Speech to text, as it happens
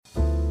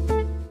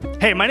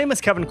Hey, my name is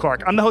Kevin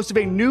Clark. I'm the host of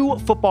a new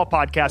football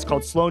podcast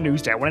called Slow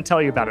News Day. I want to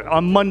tell you about it.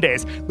 On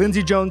Mondays,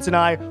 Lindsey Jones and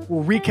I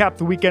will recap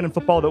the weekend in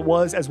football that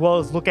was, as well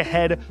as look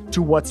ahead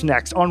to what's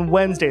next. On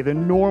Wednesday, the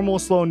normal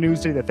Slow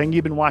News Day, the thing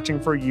you've been watching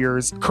for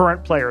years,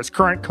 current players,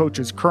 current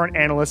coaches, current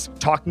analysts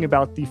talking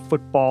about the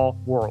football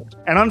world.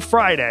 And on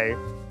Friday,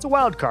 it's a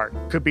wild card.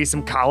 Could be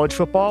some college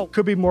football,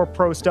 could be more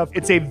pro stuff.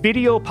 It's a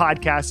video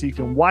podcast, so you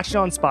can watch it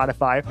on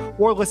Spotify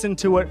or listen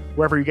to it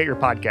wherever you get your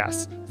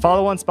podcasts.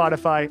 Follow on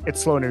Spotify. It's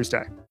Slow News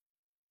Day.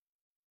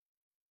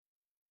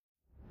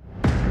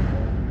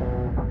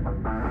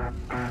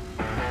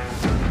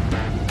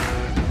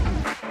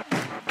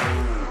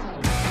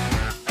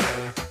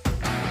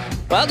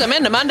 Welcome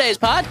into Monday's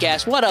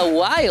podcast. What a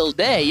wild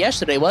day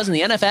yesterday was in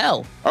the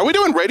NFL. Are we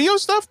doing radio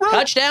stuff, bro?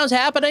 Touchdowns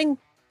happening,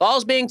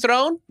 balls being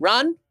thrown,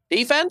 run,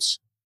 defense,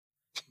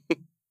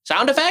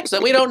 sound effects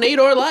that we don't need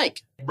or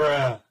like.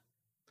 Bruh.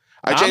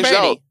 I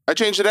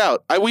changed it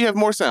out. We have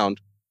more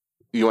sound.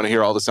 You want to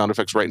hear all the sound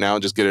effects right now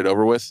and just get it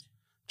over with?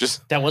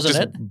 That wasn't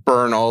it?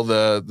 Burn all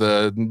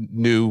the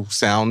new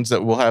sounds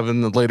that we'll have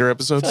in the later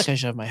episodes. I feel like I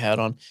should have my hat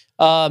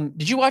on.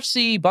 Did you watch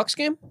the Bucs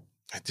game?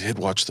 I did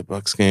watch the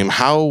Bucs game.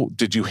 How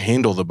did you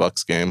handle the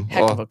Bucs game?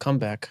 Heck of a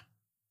comeback.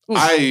 Oof.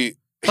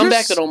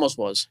 Comeback that almost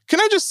was. Can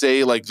I just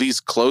say, like,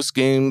 these close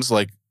games,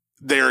 like,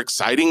 they're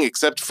exciting,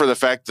 except for the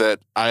fact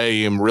that I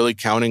am really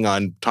counting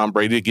on Tom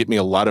Brady to get me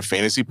a lot of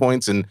fantasy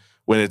points. And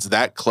when it's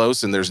that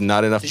close and there's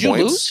not enough points. Did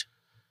you lose?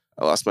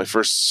 I lost my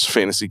first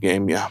fantasy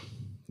game, yeah.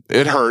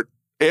 It hurt.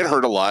 It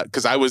hurt a lot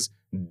because I was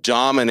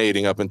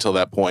dominating up until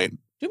that point.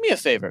 Do me a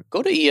favor.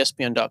 Go to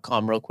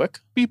ESPN.com real quick.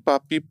 Beep,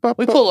 bop, beep, bop.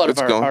 We pull a lot of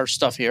our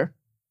stuff here.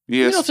 ESPN.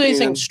 Let me know if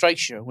anything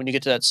strikes you when you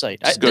get to that site.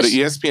 Just go to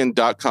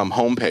ESPN.com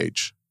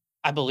homepage.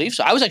 I believe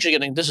so. I was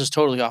actually this is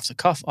totally off the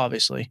cuff,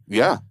 obviously.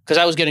 Yeah. Because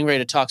I was getting ready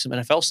to talk some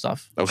NFL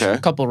stuff. Okay. A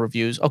couple of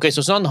reviews. Okay, so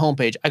it's on the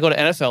homepage. I go to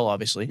NFL,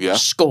 obviously. Yeah.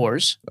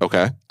 Scores.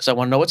 Okay. Because I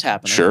want to know what's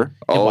happening. Sure.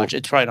 Watch.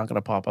 It's probably not going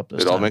to pop up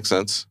this time. It all makes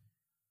sense.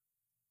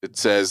 It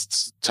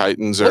says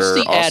Titans What's are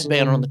the ad awesome.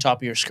 banner on the top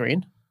of your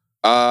screen?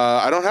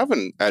 I don't have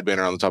an ad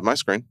banner on the top of my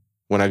screen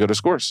when I go to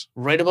scores.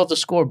 Right above the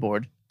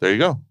scoreboard. There you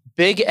go.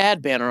 Big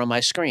ad banner on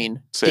my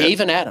screen. Dave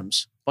and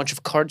Adams. Bunch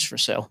of cards for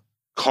sale.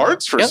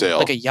 Cards for sale?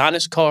 Like a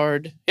Giannis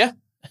card. Yeah.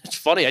 It's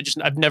funny.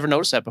 I've never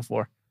noticed that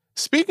before.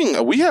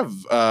 Speaking, we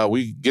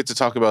get to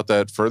talk about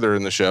that further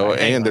in the show,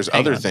 and there's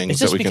other things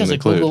that we can include. Is this because of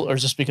Google, or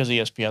is this because of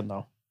ESPN,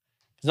 though?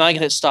 Because now I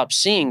can hit stop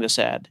seeing this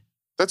ad.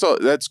 That's all.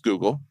 That's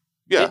Google.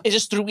 Yeah. Is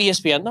this through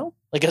ESPN, though?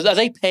 Like, are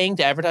they paying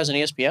to advertise on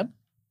ESPN?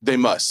 They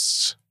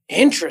must.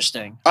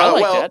 Interesting. I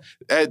like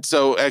that.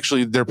 So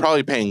actually, they're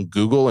probably paying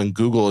Google, and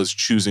Google is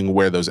choosing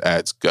where those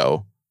ads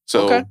go.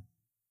 So, okay.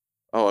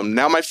 Oh, and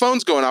now my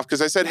phone's going off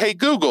because I said, "Hey,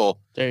 Google."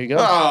 There you go.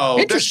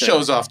 Oh, this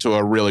show's off to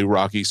a really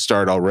rocky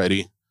start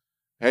already.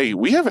 Hey,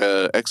 we have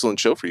an excellent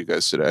show for you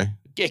guys today.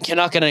 It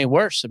cannot get any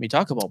worse. I mean,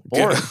 talk about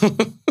boring.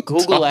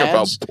 Google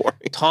ads,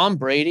 Tom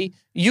Brady.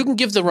 You can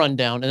give the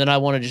rundown, and then I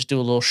want to just do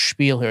a little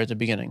spiel here at the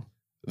beginning.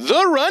 The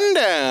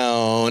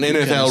rundown.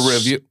 NFL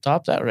review.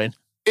 Stop that, right?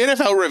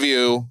 NFL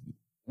review.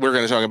 We're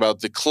going to talk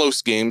about the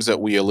close games that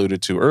we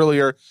alluded to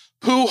earlier.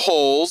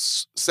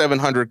 Pujols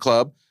 700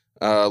 Club.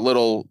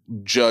 Little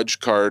judge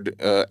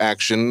card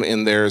action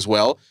in there as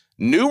well.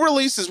 New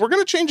releases. We're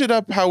going to change it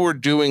up how we're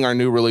doing our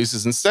new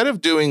releases. Instead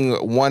of doing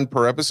one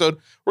per episode,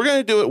 we're going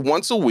to do it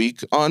once a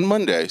week on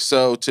Monday.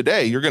 So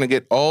today, you're going to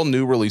get all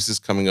new releases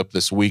coming up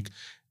this week.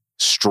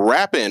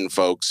 Strap in,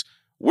 folks.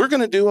 We're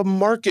going to do a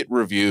market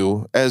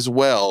review as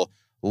well.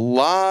 A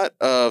lot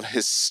of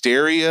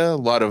hysteria, a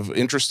lot of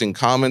interesting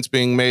comments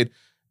being made.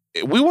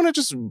 We want to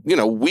just,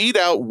 weed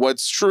out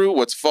what's true,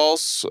 what's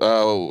false,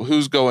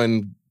 who's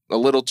going a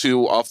little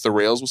too off the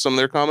rails with some of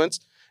their comments,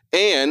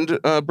 and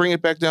bring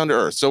it back down to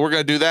earth. So we're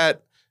going to do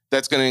that.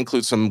 That's going to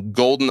include some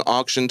golden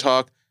auction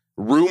talk,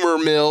 rumor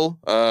mill.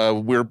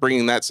 We're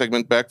bringing that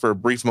segment back for a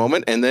brief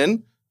moment. And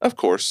then, of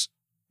course,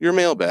 your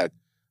mailbag.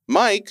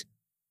 Mike,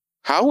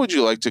 how would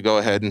you like to go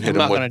ahead and hit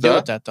him with the... I'm not going to do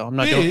it that, though. I'm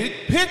not big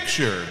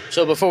picture.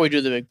 So before we do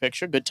the big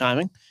picture, good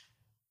timing.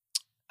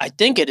 I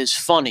think it is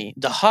funny.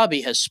 The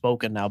hobby has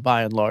spoken now,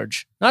 by and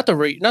large. Not the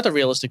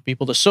realistic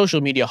people, the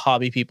social media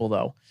hobby people,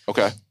 though.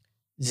 Okay.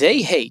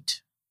 They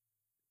hate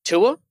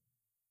Tua,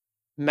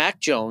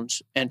 Mac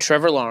Jones, and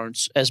Trevor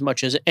Lawrence as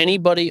much as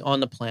anybody on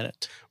the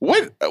planet.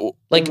 What?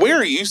 Like, where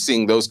are you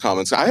seeing those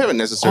comments? I haven't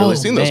necessarily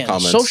seen those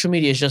comments. Social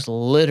media is just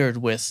littered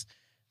with,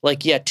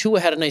 like, yeah, Tua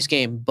had a nice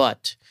game,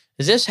 but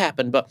this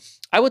happened. But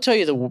I will tell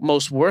you, the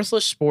most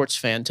worthless sports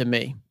fan to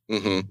me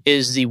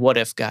is the what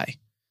if guy.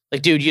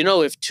 Like, dude,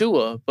 if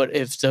Tua, but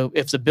if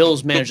the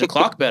Bills managed the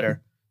clock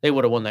better, they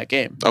would have won that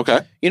game.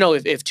 Okay.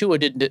 If Tua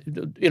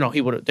didn't,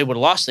 they would have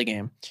lost the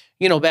game.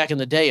 Back in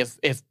the day,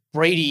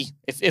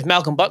 if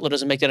Malcolm Butler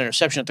doesn't make that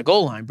interception at the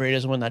goal line, Brady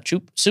doesn't win that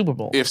Super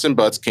Bowl. Ifs and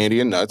buts,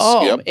 candy and nuts.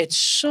 Oh, yep. It's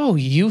so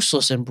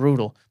useless and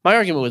brutal. My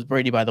argument with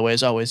Brady, by the way,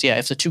 is always,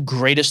 if the two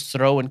greatest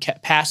throw and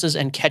passes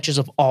and catches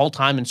of all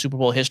time in Super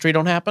Bowl history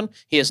don't happen,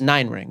 he has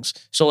 9 rings.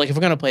 So, like, if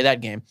we're going to play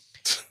that game,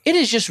 it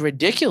is just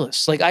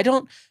ridiculous. Like,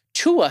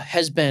 Tua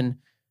has been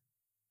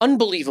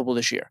unbelievable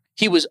this year.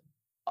 He was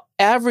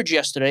average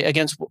yesterday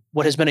against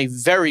what has been a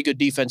very good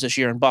defense this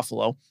year in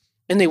Buffalo,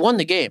 and they won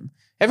the game.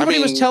 Everybody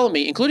was telling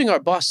me, including our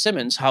boss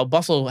Simmons, how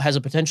Buffalo has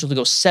a potential to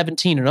go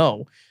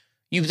 17-0.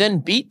 You then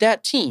beat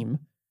that team.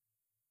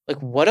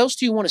 Like, what else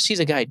do you want to see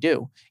the guy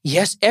do?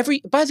 Yes,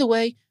 by the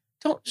way,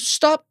 don't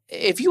stop.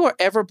 If you are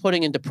ever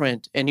putting into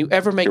print and you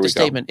ever make the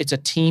statement, it's a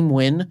team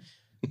win.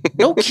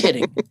 No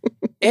kidding.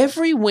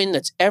 Every win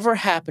that's ever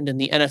happened in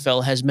the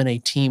NFL has been a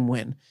team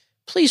win.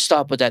 Please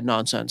stop with that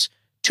nonsense.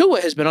 Tua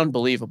has been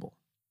unbelievable.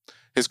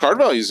 His card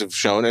values have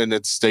shown, and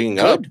it's staying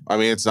up. I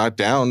mean, it's not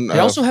down. They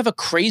also have a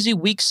crazy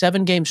Week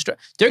 7 game stretch.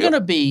 They're going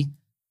to be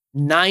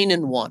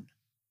 9-1.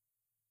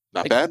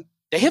 Not bad.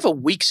 They have a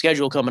weak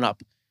schedule coming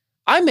up.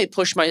 I may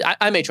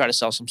try to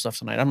sell some stuff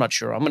tonight. I'm not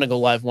sure. I'm going to go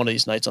live one of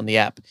these nights on the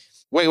app.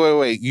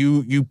 Wait.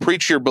 You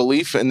preach your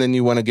belief, and then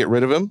you want to get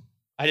rid of him?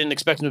 I didn't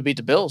expect them to beat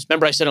the Bills.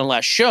 Remember I said on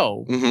last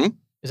show,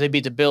 if they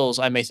beat the Bills,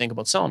 I may think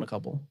about selling a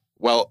couple.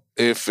 Well,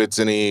 if it's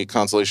any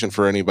consolation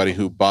for anybody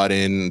who bought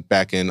in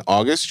back in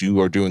August, you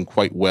are doing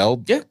quite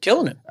well. Yeah,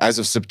 killing it. As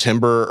of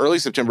early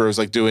September, it was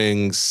like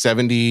doing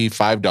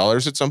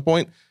 $75 at some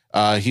point.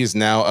 He is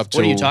now up to...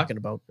 What are you talking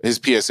about? His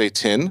PSA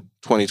 10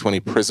 2020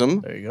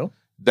 Prism. There you go.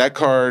 That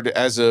card,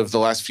 as of the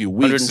last few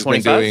weeks, has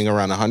been doing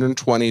around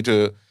 120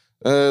 to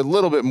a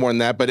little bit more than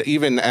that. But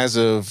even as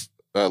of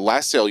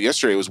last sale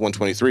yesterday, it was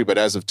 123. But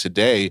as of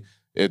today,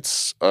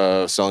 it's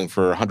selling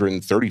for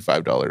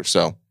 $135.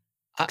 So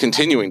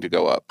continuing to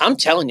go up. I'm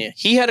telling you,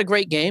 he had a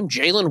great game.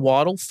 Jalen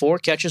Waddle, 4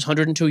 catches,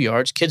 102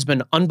 yards. Kid's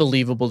been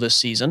unbelievable this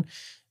season.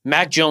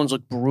 Mac Jones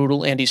looked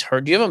brutal, and he's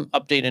hurt. Do you have an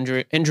update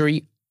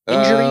injury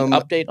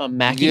update on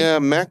Mackie? Yeah,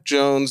 Mac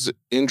Jones'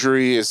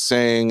 injury is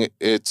saying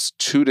it's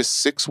 2 to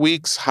 6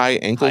 weeks, high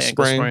ankle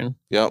sprain.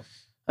 Yep.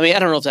 I mean, I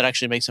don't know if that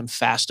actually makes him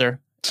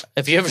faster.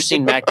 If you ever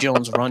seen Mac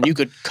Jones run, you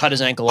could cut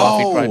his ankle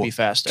off. He'd probably be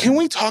faster. Can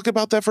we talk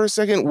about that for a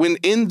second? When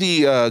in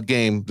the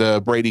game,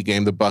 the Brady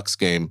game, the Bucks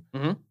game,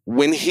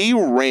 when he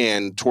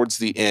ran towards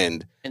the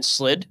end and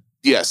slid,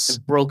 yes,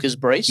 and broke his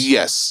brace,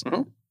 yes.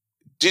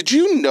 Did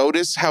you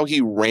notice how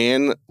he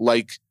ran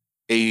like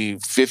a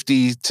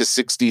 50 to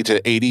 60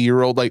 to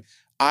 80-year-old? Like,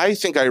 I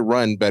think I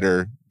run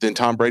better than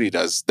Tom Brady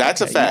does.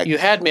 That's a fact. You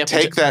had me up.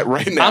 Take that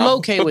right now. I'm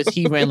okay with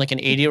he ran like an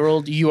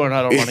 80-year-old. You are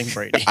not a running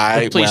Brady.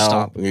 Please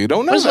stop. You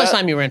don't know. When's the last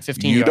time you ran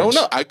 15 yards? You don't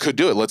know. I could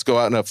do it. Let's go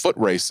out in a foot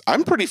race.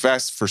 I'm pretty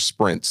fast for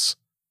sprints.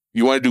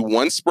 You want to do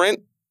one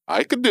sprint?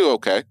 I could do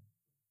okay.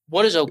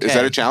 What is okay? Is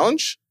that a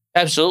challenge?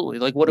 Absolutely.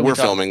 Like, what are we We're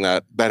filming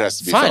that. That has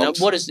to be fine. filmed.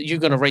 What is you're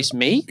going to race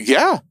me?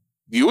 Yeah.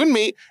 You and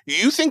me.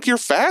 You think you're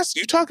fast?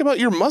 You talk about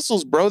your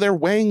muscles, bro. They're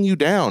weighing you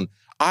down.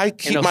 I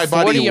keep my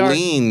body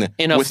lean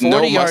with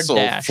no muscle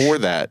dash, for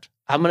that.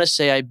 I'm going to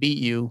say I beat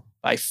you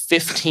by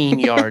 15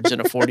 yards in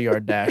a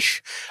 40-yard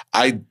dash.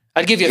 I'd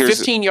give you a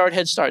 15-yard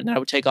head start, and then I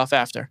would take off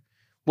after.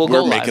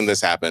 We're making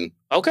this happen.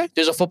 Okay.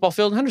 There's a football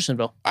field in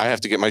Hendersonville. I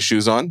have to get my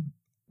shoes on.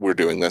 We're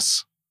doing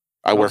this.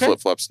 I wear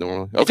flip-flops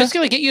normally. Okay. If it's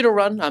going to get you to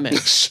run, I'm in.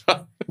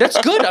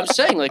 That's good. I'm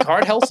saying, like,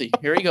 heart healthy.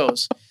 Here he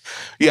goes.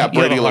 Yeah,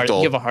 Brady looked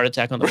old. You have a heart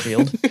attack on the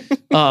field.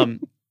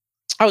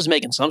 I was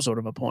making some sort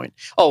of a point.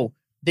 Oh,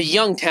 the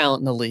young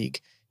talent in the league.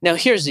 Now,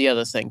 here's the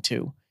other thing,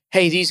 too.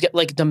 Hey, these guys,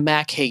 like the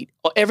Mac hate,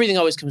 everything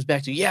always comes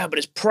back to, yeah, but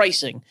his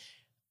pricing.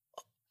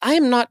 I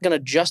am not going to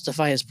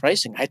justify his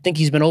pricing. I think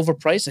he's been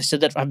overpriced.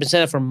 I've been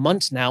saying that for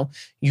months now.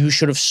 You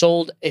should have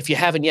sold. If you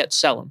haven't yet,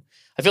 sell him.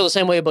 I feel the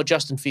same way about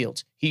Justin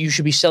Fields. You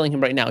should be selling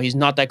him right now. He's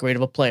not that great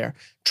of a player.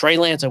 Trey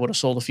Lance, I would have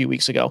sold a few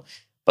weeks ago.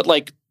 But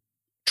like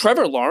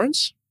Trevor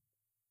Lawrence,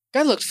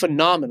 guy looked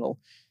phenomenal.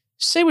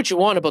 Say what you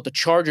want about the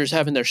Chargers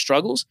having their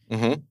struggles.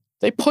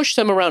 They pushed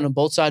them around on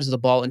both sides of the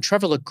ball, and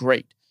Trevor looked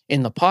great.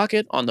 In the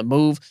pocket, on the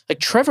move. Like,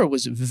 Trevor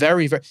was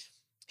very, very...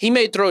 He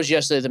made throws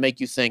yesterday that make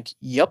you think,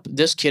 yep,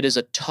 this kid is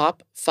a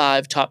top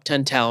 5, top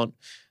 10 talent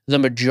the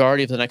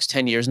majority of the next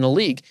 10 years in the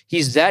league.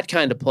 He's that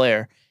kind of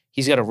player.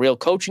 He's got a real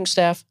coaching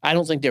staff. I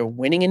don't think they're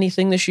winning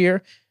anything this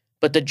year,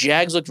 but the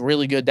Jags looked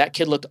really good. That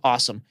kid looked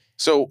awesome.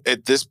 So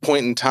at this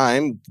point in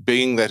time,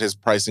 being that his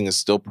pricing is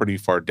still pretty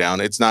far down,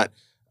 it's not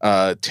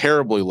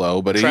terribly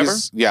low, but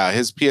his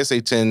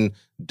PSA 10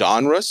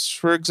 Donruss,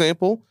 for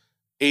example,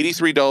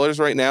 $83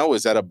 right now.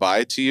 Is that a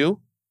buy to you?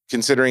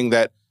 Considering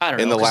that I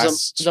don't know,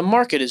 the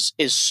market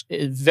is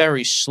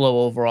very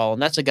slow overall,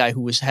 and that's a guy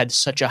who has had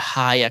such a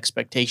high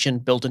expectation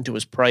built into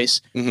his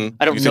price. I don't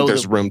know. You think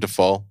there's room to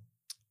fall?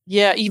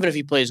 Yeah, even if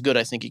he plays good,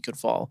 I think he could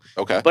fall.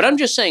 Okay. But I'm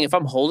just saying, if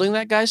I'm holding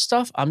that guy's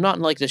stuff, I'm not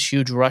in like this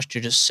huge rush to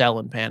just sell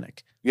and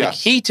panic. Yeah. Like,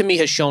 he, to me,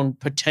 has shown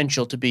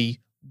potential to be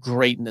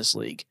great in this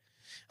league.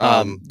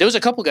 There was a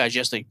couple guys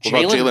yesterday.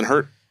 What about Jalen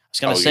Hurts?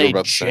 I was going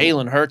to say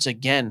Jalen Hurts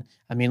again.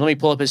 I mean, let me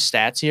pull up his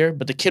stats here,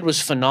 but the kid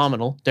was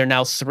phenomenal. They're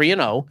now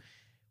 3-0.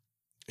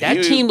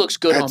 That team looks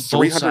good on both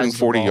sides of the ball.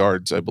 340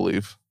 yards, I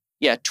believe.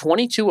 Yeah,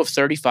 22 of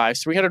 35,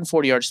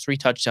 340 yards, 3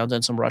 touchdowns,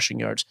 and some rushing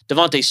yards.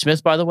 Devontae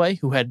Smith, by the way,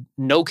 who had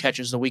no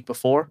catches the week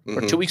before,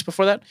 or 2 weeks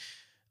before that,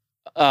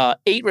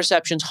 8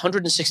 receptions,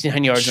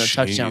 169 yards, and a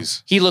touchdown.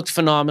 He looked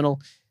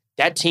phenomenal.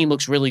 That team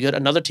looks really good.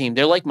 Another team,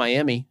 they're like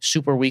Miami,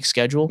 super weak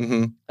schedule.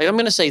 Like, I'm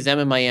going to say them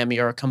and Miami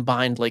are a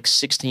combined like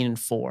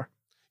 16-4.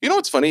 You know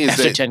what's funny is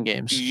after that 10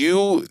 games.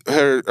 You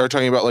are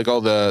talking about like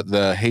all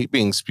the hate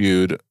being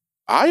spewed.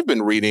 I've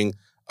been reading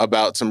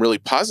about some really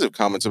positive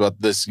comments about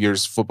this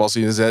year's football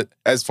season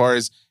as far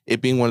as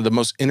it being one of the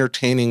most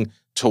entertaining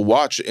to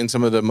watch and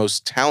some of the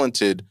most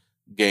talented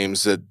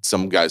games that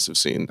some guys have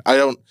seen. I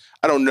don't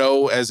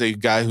know as a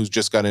guy who's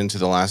just got into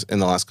the last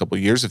couple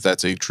of years if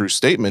that's a true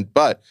statement,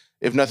 but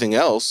if nothing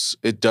else,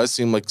 it does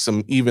seem like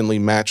some evenly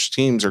matched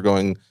teams are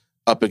going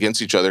up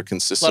against each other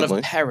consistently. A lot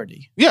of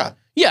parity. Yeah.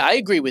 Yeah, I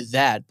agree with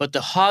that. But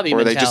the hobby mentality. Or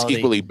are they mentality, just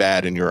equally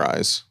bad in your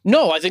eyes?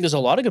 No, I think there's a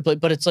lot of good play,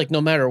 but it's like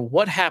no matter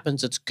what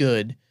happens, it's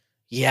good.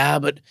 Yeah,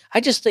 but I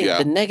just think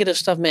the negative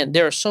stuff, man,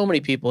 there are so many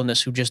people in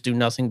this who just do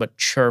nothing but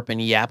chirp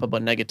and yap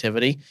about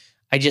negativity.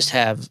 I just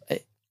have,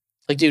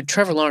 like, dude,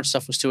 Trevor Lawrence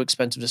stuff was too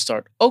expensive to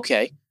start.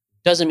 Okay.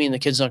 Doesn't mean the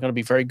kid's not going to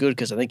be very good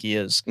because I think he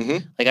is.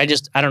 Mm-hmm. Like,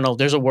 I don't know.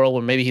 There's a world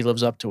where maybe he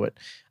lives up to it.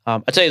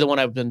 I'll tell you the one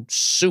I've been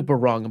super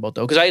wrong about,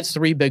 though, because I had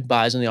 3 big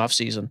buys in the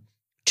offseason.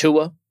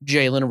 Tua,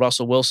 Jalen, and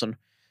Russell Wilson.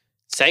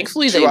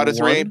 Thankfully, they won. 2 out of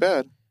 3 ain't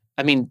bad.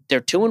 I mean,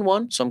 they're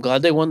 2-1, so I'm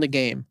glad they won the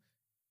game.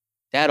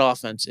 That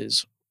offense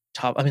is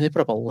tough. I mean, they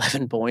put up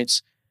 11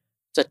 points.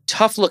 It's a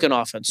tough-looking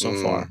offense so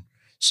far.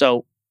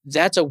 So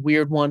that's a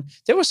weird one.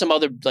 There were some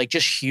other, like,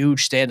 just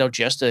huge standouts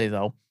yesterday,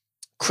 though.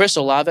 Chris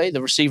Olave,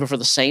 the receiver for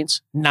the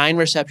Saints, 9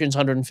 receptions,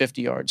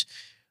 150 yards.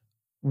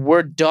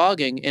 We're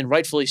dogging, and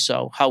rightfully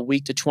so, how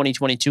weak the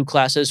 2022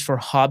 class is for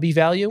hobby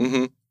value.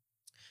 Mm-hmm.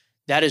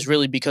 That is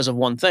really because of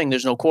one thing.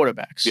 There's no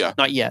quarterbacks. Yeah.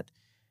 Not yet.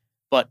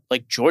 But,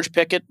 like, George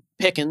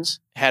Pickens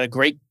had a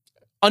great,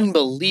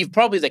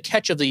 probably the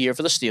catch of the year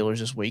for the Steelers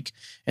this week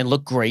and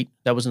looked great.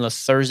 That was in the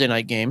Thursday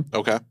night game.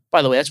 Okay.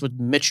 By the way, that's with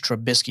Mitch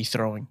Trubisky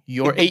throwing.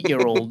 Your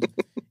 8-year-old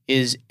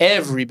is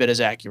every bit as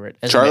accurate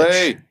as Charlie.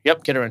 Mitch.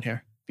 Yep, get her in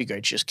here. Be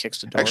great. She just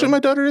kicks the door. Actually, my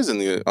daughter is in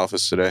the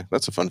office today.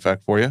 That's a fun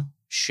fact for you.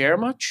 Share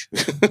much?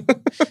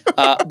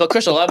 But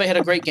Chris Olave had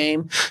a great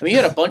game. I mean,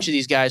 you had a bunch of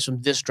these guys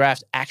from this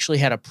draft actually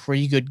had a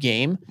pretty good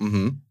game.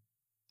 Mm-hmm.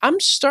 I'm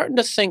starting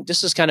to think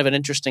this is kind of an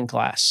interesting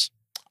class.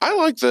 I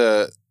like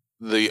the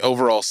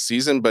overall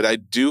season, but I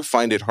do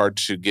find it hard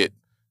to get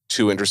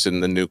too interested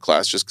in the new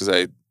class just because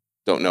I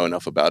don't know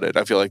enough about it.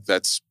 I feel like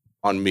that's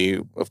on me,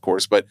 of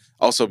course, but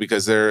also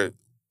because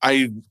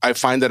I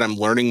find that I'm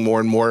learning more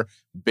and more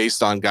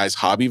based on guys'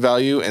 hobby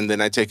value, and then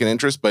I take an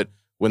interest. But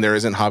when there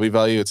isn't hobby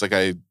value, it's like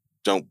I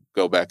don't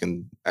go back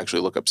and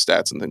actually look up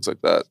stats and things like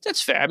that.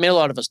 That's fair. I mean, a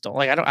lot of us don't.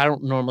 Like, I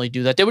don't normally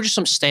do that. There were just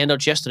some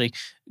standouts yesterday.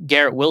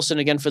 Garrett Wilson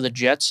again for the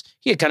Jets.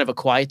 He had kind of a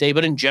quiet day,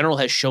 but in general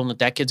has shown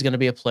that kid's going to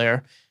be a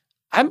player.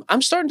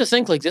 I'm starting to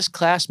think like this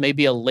class may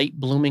be a late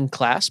blooming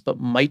class, but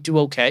might do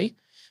okay.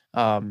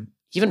 Even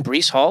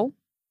Breece Hall,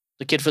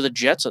 the kid for the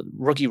Jets, a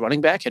rookie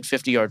running back, had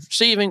 50 yards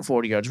receiving,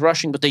 40 yards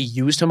rushing, but they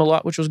used him a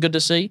lot, which was good to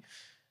see.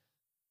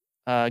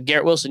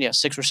 Garrett Wilson,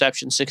 6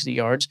 receptions, 60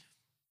 yards.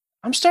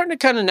 I'm starting to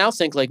kind of now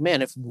think like,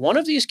 man, if one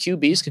of these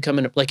QBs could come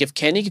in, like if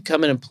Kenny could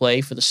come in and play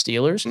for the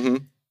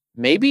Steelers,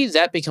 maybe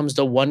that becomes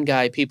the one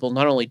guy people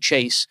not only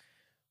chase,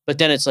 but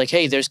then it's like,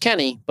 hey, there's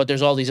Kenny, but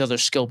there's all these other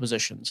skill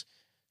positions.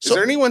 Is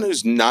there anyone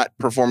who's not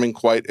performing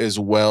quite as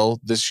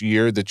well this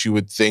year that you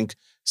would think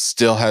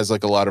still has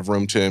like a lot of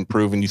room to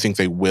improve and you think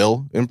they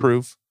will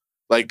improve?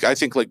 Like, I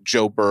think like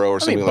Joe Burrow or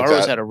something like that.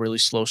 Burrow's had a really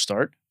slow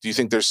start. Do you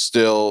think there's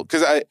still,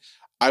 because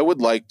I would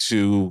like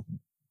to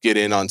get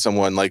in on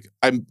someone like,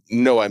 I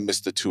know I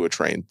missed the Tua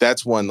train.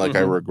 That's one like I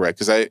regret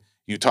because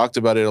you talked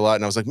about it a lot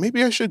and I was like,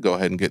 maybe I should go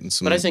ahead and get in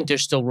some. But I think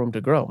there's still room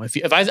to grow. I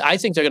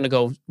think they're going to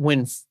go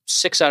win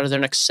 6 out of their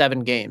next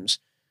 7 games.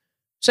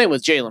 Same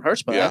with Jalen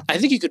Hurts, but I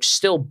think you could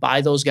still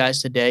buy those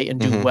guys today and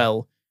do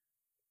well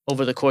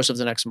over the course of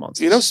the next month.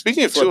 You know,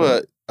 speaking of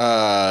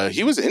Tua,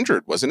 he was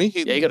injured, wasn't he?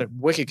 He got a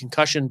wicked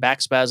concussion,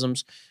 back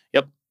spasms.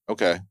 Yep.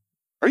 Okay.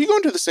 Are you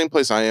going to the same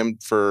place I am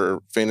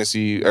for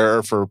fantasy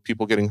or for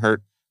people getting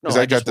hurt? Because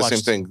I got the same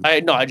thing. I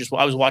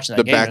was watching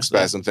that the game. The back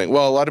spasm thing.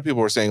 Well, a lot of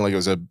people were saying like it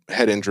was a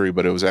head injury,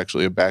 but it was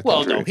actually a back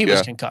injury. Well, no, he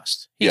was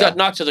concussed. He got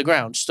knocked to the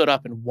ground, stood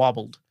up, and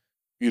wobbled.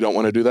 You don't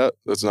want to do that?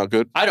 That's not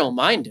good? I don't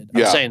mind it.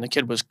 I'm saying the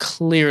kid was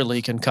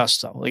clearly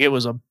concussed, though. Like, it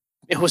was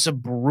a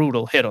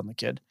brutal hit on the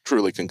kid.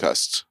 Truly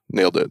concussed.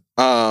 Nailed it.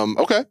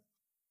 Okay.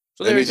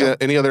 So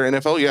any other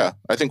NFL? Yeah.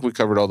 I think we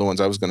covered all the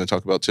ones I was going to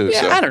talk about, too.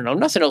 Yeah, I don't know.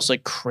 Nothing else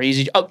like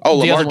crazy.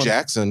 Lamar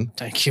Jackson.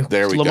 Thank you.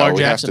 There we Lamar go.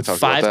 Jackson, we have to talk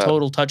 5 about that.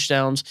 total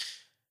touchdowns.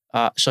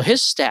 So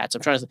his stats,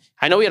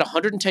 I know he had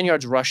 110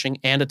 yards rushing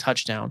and a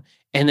touchdown.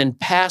 And then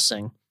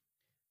passing,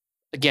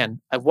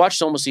 again, I've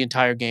watched almost the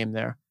entire game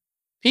there.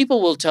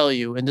 People will tell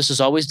you, and this is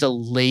always the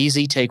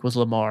lazy take with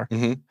Lamar,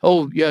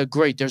 oh, yeah,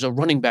 great, there's a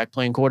running back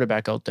playing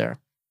quarterback out there.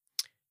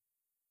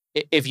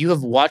 If you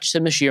have watched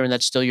him this year and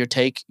that's still your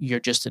take,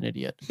 you're just an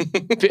idiot.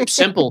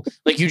 Simple.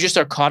 Like, you just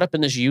are caught up in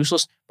this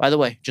useless. By the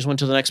way, just went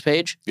to the next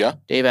page. Yeah.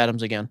 Dave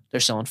Adams again. They're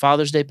selling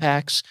Father's Day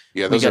packs.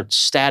 Yeah, we got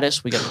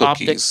Status. We got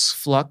cookies. Optics,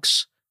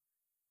 Flux.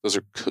 Those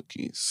are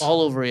cookies.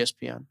 All over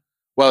ESPN.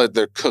 Well,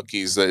 they're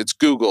cookies. It's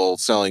Google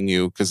selling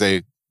you because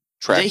they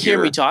track Do they hear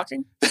me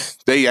talking?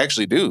 They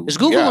actually do. Is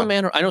Google a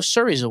man? I know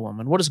Surrey's a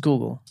woman. What is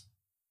Google?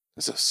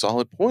 That's a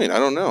solid point. I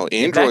don't know.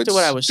 Androids. Back to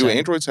what I was saying. Do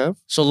Androids have?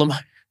 So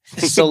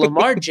So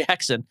Lamar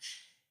Jackson,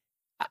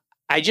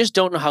 I just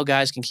don't know how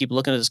guys can keep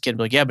looking at this kid and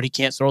be like, yeah, but he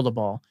can't throw the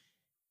ball.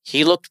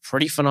 He looked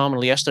pretty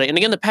phenomenal yesterday. And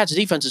again, the Pats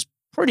defense is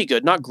pretty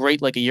good. Not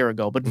great like a year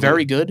ago, but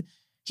very good.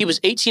 He was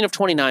 18 of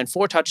 29,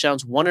 4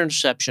 touchdowns, 1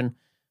 interception,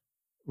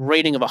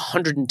 rating of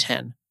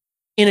 110.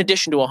 In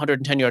addition to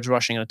 110 yards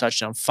rushing and a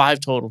touchdown, 5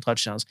 total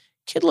touchdowns.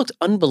 Kid looked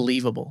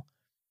unbelievable.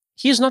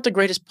 He is not the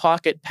greatest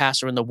pocket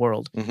passer in the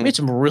world. He made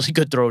some really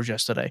good throws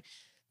yesterday.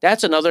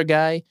 That's another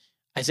guy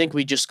I think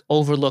we just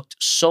overlooked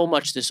so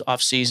much this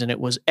offseason. It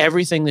was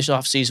everything this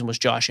offseason was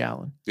Josh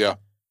Allen. Yeah.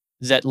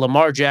 That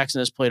Lamar Jackson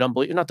has played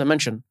unbelievable. Not to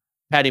mention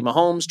Patty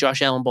Mahomes,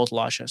 Josh Allen both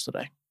lost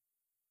yesterday.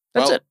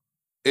 That's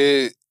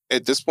it.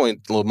 At this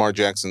point, Lamar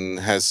Jackson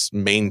has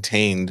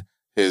maintained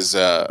his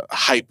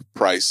hype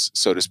price,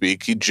 so to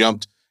speak. He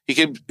jumped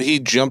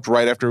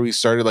right after we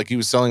started. Like he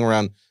was selling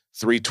around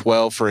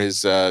 $312 for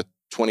his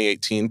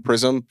 2018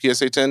 Prism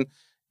PSA 10.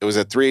 It was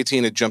at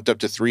 $318. It jumped up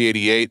to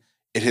 $388.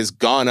 It has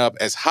gone up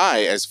as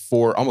high as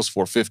almost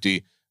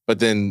 $450, but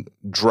then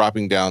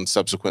dropping down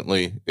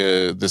subsequently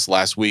this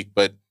last week.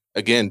 But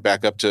again,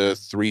 back up to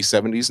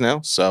 $370s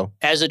now. So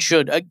as it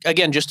should.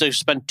 Again, just to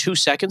spend 2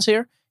 seconds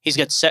here, he's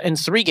got in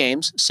 3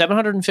 games,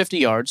 750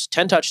 yards,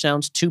 10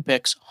 touchdowns, 2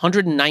 picks,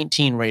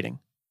 119 rating.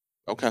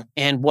 Okay.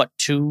 And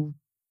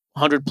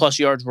 200 plus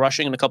yards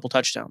rushing and a couple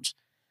touchdowns.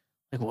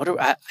 Like what?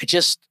 I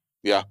just.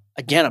 Yeah.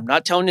 Again, I'm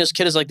not telling you this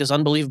kid is like this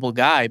unbelievable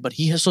guy, but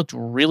he has looked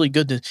really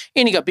good.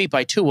 And he got beat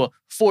by Tua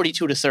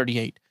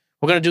 42-38.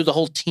 We're going to do the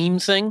whole team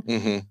thing.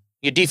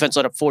 Your defense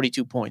let up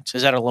 42 points.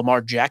 Is that a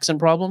Lamar Jackson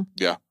problem?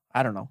 Yeah.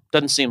 I don't know.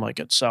 Doesn't seem like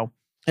it. So,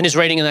 and his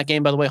rating in that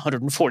game, by the way,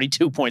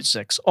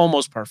 142.6.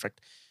 Almost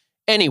perfect.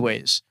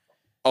 Anyways.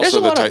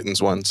 Also, the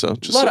Titans won. So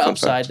just a lot of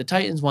upside. The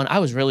Titans won. I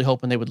was really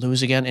hoping they would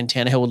lose again and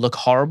Tannehill would look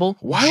horrible.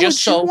 Why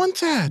would you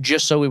want that?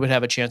 Just so we would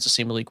have a chance to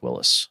see Malik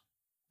Willis.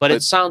 But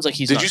it sounds like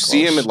he's Did not you close.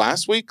 see him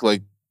last week?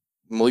 Like,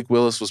 Malik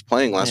Willis was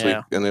playing last week,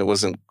 and it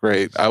wasn't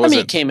great. I mean,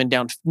 he came in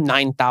down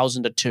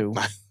 9,000 to 2.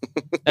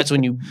 That's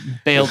when you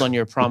bailed on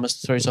your promise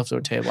to throw yourself to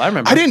a table. I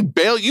remember. I didn't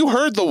bail. You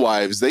heard the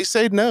wives. They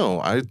said no.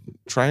 I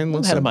try and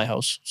listen. I'm head of my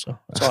house, so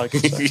that's all I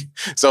can say.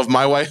 So if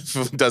my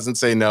wife doesn't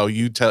say no,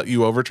 you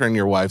overturn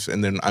your wife,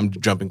 and then I'm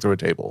jumping through a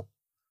table.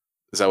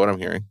 Is that what I'm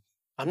hearing?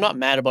 I'm not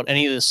mad about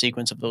any of the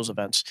sequence of those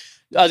events.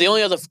 The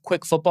only other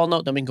quick football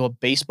note, then we can go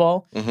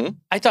baseball.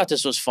 I thought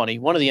this was funny.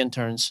 One of the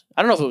interns,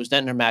 I don't know if it was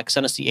Denton or Mac,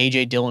 sent us the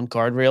A.J. Dillon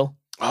card reel.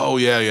 Oh,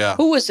 yeah.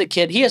 Who was the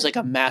kid? He has like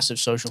a massive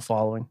social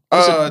following.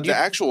 The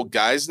actual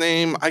guy's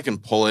name, I can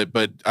pull it,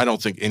 but I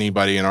don't think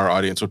anybody in our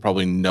audience would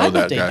probably know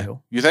that guy.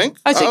 Do. You think?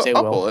 I think they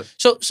will. Pull it.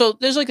 So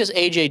there's like this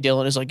A.J.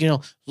 Dillon is like,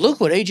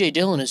 look what A.J.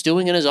 Dillon is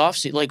doing in his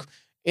offseason. Like,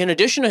 in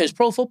addition to his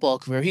pro football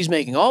career, he's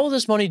making all of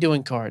this money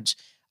doing cards.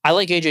 I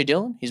like A.J.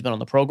 Dillon. He's been on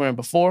the program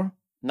before.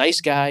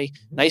 Nice guy.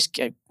 Nice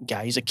guy.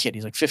 He's a kid.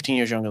 He's like 15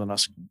 years younger than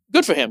us.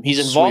 Good for him.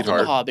 He's involved in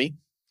the hobby.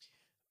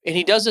 And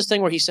he does this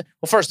thing where he said,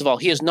 well, first of all,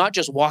 he is not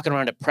just walking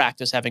around at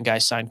practice having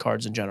guys sign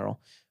cards in general.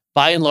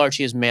 By and large,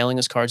 he is mailing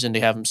his cards in to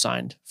have them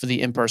signed for the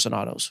in-person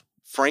autos.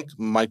 Frank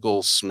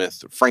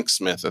Smith,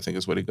 I think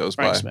is what he goes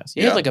by. Frank Smith.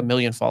 He has like 1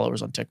 million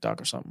followers on TikTok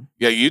or something.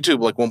 Yeah,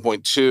 YouTube like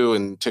 1.2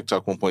 and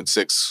TikTok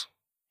 1.6.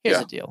 Here's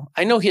the deal.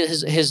 I know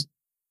his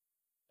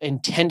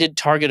intended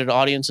targeted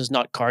audience is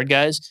not card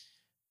guys,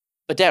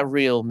 but that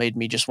reel made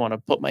me just want to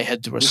put my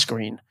head through a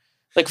screen.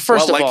 Like,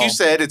 first of all, like you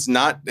said, it's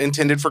not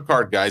intended for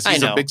card guys.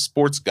 He's a big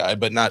sports guy,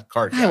 but not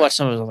card guy. I watch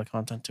some of his other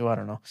content too. I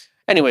don't know.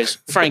 Anyways,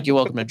 Frank, you're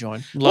welcome to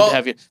join. Love to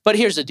have you. But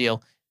here's the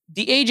deal.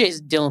 The A.J.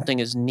 Dillon thing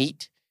is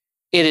neat.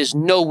 It is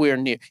nowhere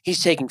near.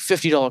 He's taking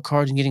 $50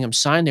 cards and getting them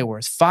signed. They're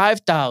worth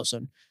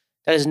 $5,000.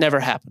 That has never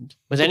happened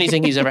with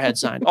anything he's ever had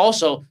signed.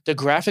 Also, the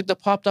graphic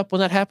that popped up when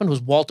that happened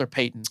was Walter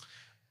Payton.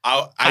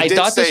 I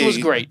thought this was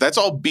great. That's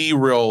all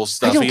B-real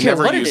stuff. He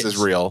never uses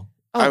real.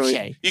 Okay.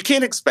 I mean, you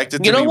can't expect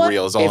it to be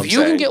real is all I'm saying. If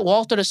you can get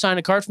Walter to sign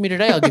a card for me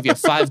today, I'll give you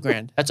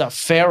 $5,000. That's a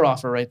fair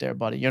offer right there,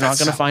 buddy. You're not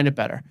going to find it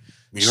better.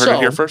 You heard it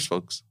here first,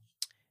 folks.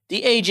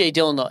 The A.J.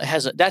 Dillon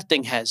that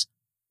thing has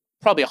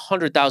probably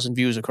 100,000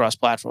 views across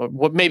platform,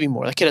 maybe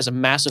more. That kid has a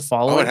massive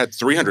following. Oh, it had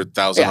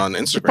 300,000 on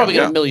Instagram. You probably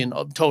got 1 million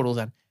total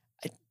then.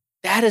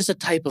 That is the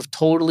type of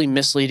totally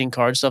misleading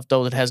card stuff,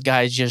 though, that has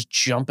guys just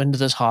jump into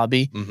this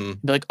hobby and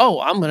be like,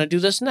 oh, I'm going to do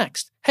this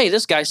next. Hey,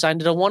 this guy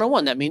signed it at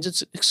 101. That means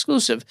it's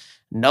exclusive.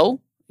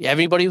 No.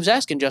 Everybody who's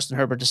asking Justin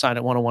Herbert to sign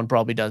at 101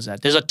 probably does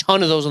that. There's a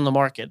ton of those on the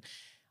market.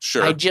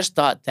 Sure. I just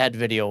thought that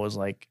video was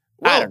like,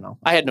 I don't know.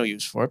 I had no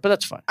use for it, but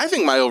that's fine. I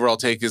think my overall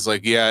take is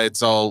like, yeah,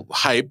 it's all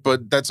hype,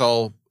 but that's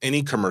all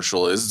any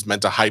commercial is. It's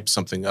meant to hype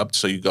something up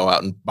so you go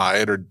out and buy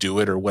it or do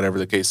it or whatever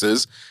the case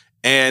is.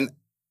 And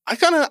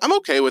I'm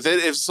okay with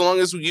it as long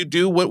as you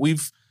do what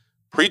we've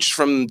preached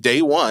from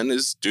day one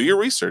is do your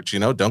research.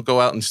 Don't go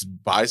out and just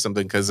buy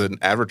something because an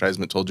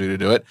advertisement told you to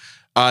do it.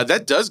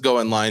 That does go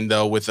in line,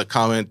 though, with a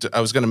comment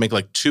I was going to make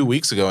like 2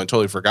 weeks ago and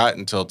totally forgot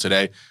until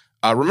today.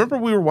 Remember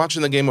we were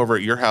watching the game over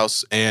at your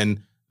house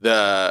and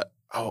I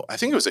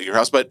think it was at your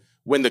house, but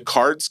when the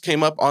cards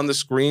came up on the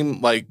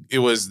screen, like it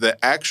was the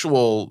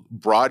actual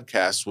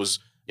broadcast was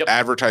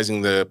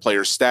advertising the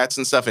player's stats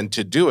and stuff. And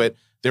to do it,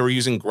 they were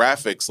using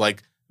graphics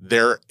like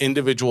their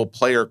individual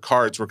player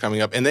cards were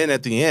coming up. And then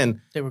at the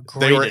end, they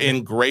were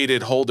in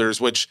graded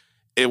holders, which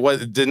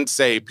it didn't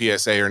say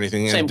PSA or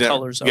anything. Same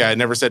colors. Yeah, it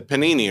never said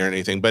Panini or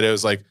anything, but it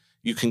was like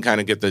you can kind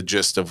of get the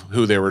gist of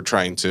who they were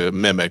trying to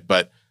mimic.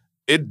 But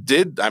it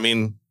did, I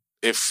mean,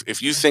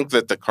 if you think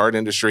that the card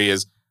industry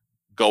is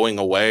going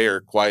away or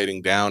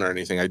quieting down or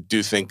anything, I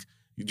do think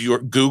your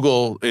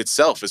Google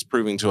itself is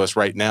proving to us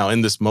right now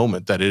in this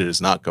moment that it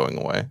is not going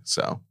away.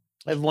 So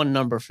I have one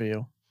number for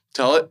you.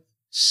 Tell it.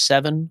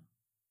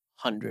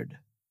 700.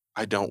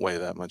 I don't weigh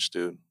that much,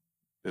 dude.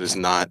 It is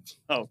not.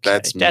 Okay,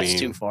 that's mean.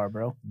 Too far,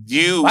 bro. Why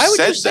would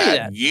you say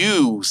that?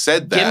 You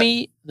said that. Give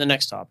me the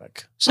next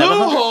topic.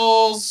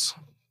 Pujols.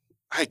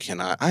 I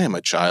cannot. I am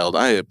a child.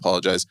 I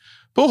apologize.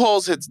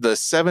 Pujols hits the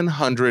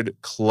 700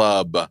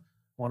 club.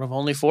 One of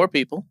only 4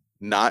 people.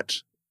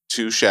 Not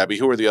too shabby.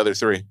 Who are the other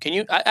 3? Can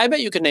you? I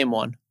bet you could name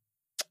one.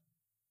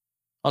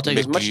 I'll take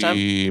as much time.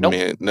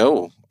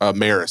 Nope.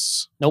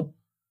 Maris. Nope.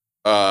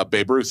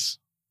 Babe Ruth.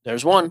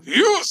 There's one.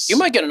 Yes. You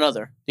might get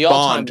another. The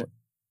all-time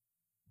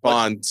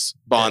Bonds.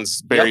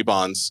 Barry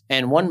Bonds.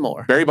 And one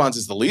more. Barry Bonds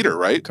is the leader,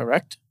 right?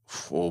 Correct.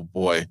 Oh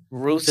boy.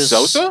 Ruth is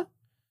Sosa?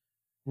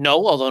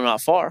 No, although not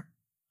far. I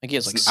think he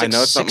has like 660. I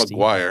know it's not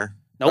McGuire.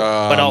 Nope.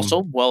 But also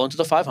well into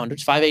the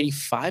 500s.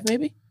 585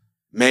 maybe?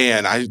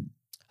 Man,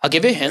 I'll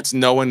give you a hint. It's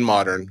no one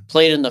modern.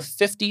 Played in the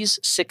 50s,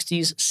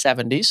 60s,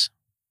 70s.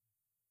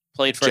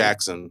 Played for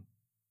Jackson. Do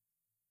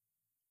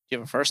you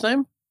have a first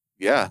name?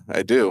 Yeah,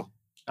 I do.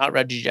 Not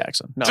Reggie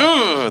Jackson. No.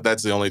 Duh,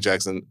 that's the only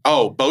Jackson.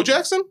 Oh, Bo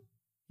Jackson?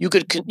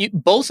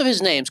 Both of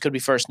his names could be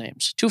first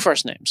names. 2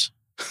 first names.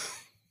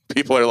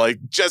 People are like,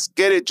 just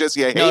get it,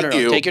 Jesse. I hate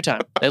you. Take your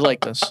time. They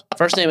like this.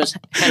 First name is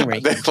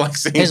Henry. They like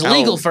seeing his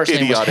legal first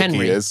name was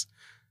Henry.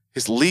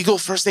 His legal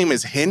first name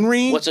is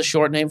Henry? What's a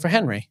short name for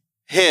Henry?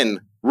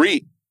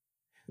 Henry.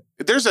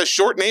 There's a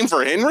short name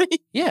for Henry?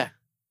 Yeah.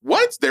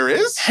 What? There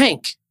is?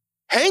 Hank.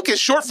 Hank is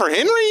short for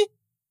Henry?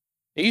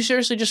 Are you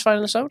seriously just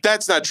finding this out?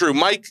 That's not true.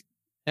 Mike,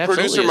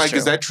 Absolutely producer Mike,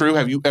 is that true?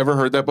 Have you ever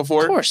heard that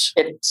before? Of course.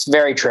 It's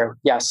very true.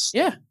 Yes.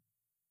 Yeah.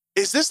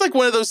 Is this like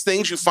one of those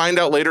things you find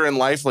out later in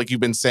life? Like you've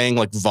been saying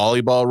like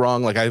volleyball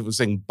wrong. Like I was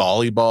saying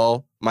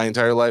volleyball my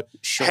entire life.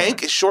 Sure.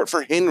 Hank is short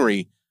for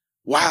Henry.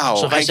 Wow.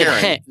 So if I said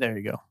Hank, there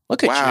you go.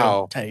 Look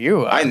at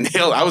you. I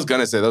nailed. I was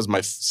going to say that was my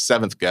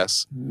 7th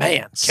guess.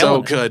 Man.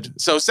 So good.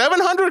 So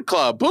 700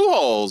 club,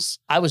 Pujols.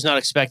 I was not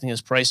expecting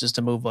his prices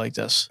to move like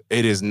this.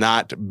 It is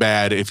not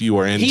bad if you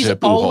are into He's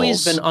Pujols.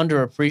 Always been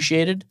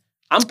underappreciated.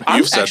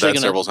 You've said that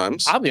several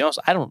times. I'll be honest.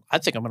 I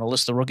think I'm going to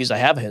list the rookies I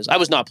have his. I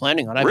was not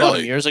planning on. I bought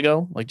him years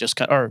ago. Like just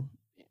kind of,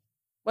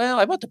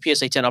 I bought the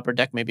PSA 10 Upper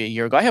Deck maybe a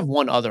year ago. I have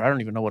one other. I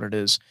don't even know what it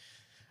is.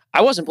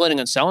 I wasn't planning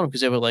on selling them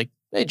because they were like,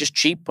 hey, just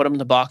cheap, put them in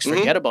the box,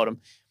 forget about them.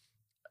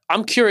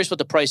 I'm curious what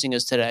the pricing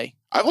is today.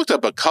 I looked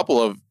up a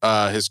couple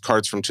of his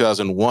cards from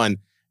 2001,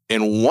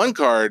 and one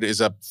card is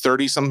up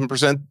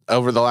 30-something%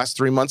 over the last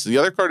 3 months. The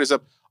other card is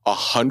up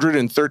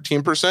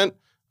 113%.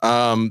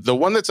 The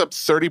one that's up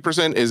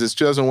 30% is his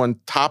 2001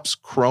 Topps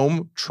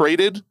Chrome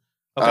Traded.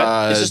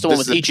 Okay. Is this the one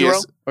with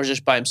Ichiro, or is this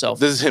by himself?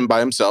 This is him by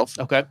himself.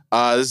 Okay.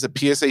 This is a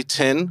PSA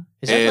 10.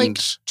 Is that like,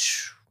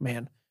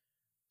 man,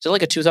 is it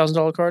like a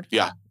 $2,000 card?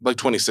 Yeah, like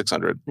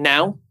 $2,600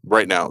 now.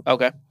 Right now.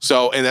 Okay.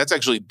 So, and that's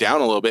actually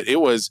down a little bit. It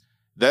was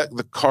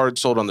the card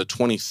sold on the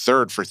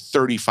 23rd for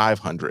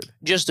 $3,500.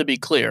 Just to be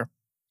clear,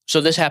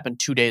 so this happened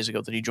 2 days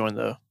ago that he joined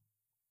the.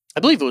 I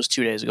believe it was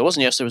 2 days ago. It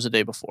wasn't yesterday. It was the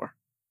day before,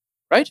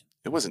 right?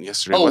 It wasn't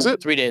yesterday, was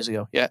it? 3 days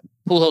ago. Yeah.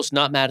 Pujols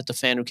not mad at the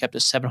fan who kept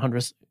his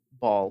 700th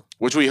ball.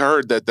 Which we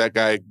heard that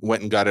guy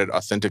went and got it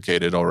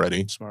authenticated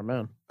already. Smart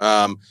man.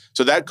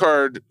 So that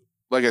card,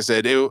 like I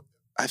said,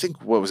 I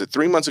think, what was it?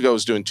 3 months ago, it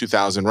was doing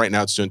 2,000. Right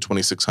now, it's doing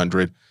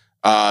 2,600.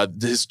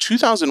 His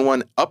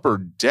 2001 Upper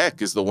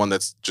Deck is the one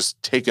that's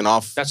just taken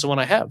off. That's the one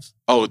I have.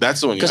 Oh, that's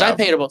the one you have. Because I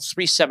paid about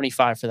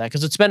 $375 for that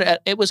because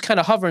it was kind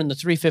of hovering the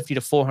 $350 to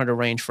 $400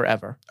 range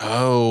forever.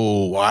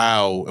 Oh,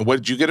 wow. And what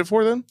did you get it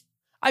for then?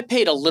 I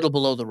paid a little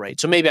below the rate.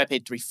 So maybe I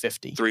paid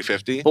 $350.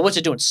 $350? But what's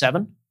it doing?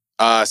 7?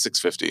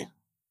 $650.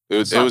 It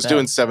was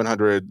doing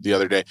 700 the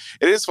other day.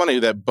 It is funny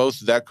that both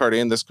that card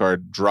and this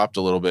card dropped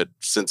a little bit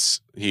since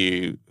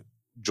he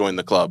joined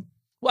the club.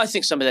 Well, I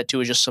think some of that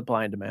too is just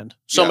supply and demand.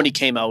 So many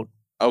came out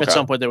at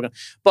some point they were going.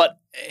 But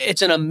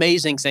it's an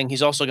amazing thing.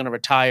 He's also going to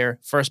retire,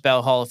 first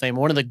ballot Hall of Fame,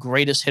 one of the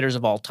greatest hitters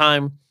of all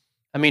time.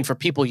 I mean, for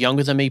people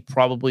younger than me,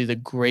 probably the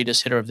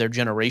greatest hitter of their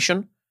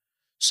generation.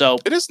 So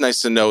it is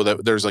nice to know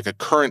that there's like a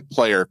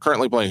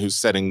currently playing who's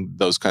setting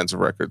those kinds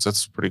of records.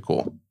 That's pretty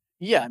cool.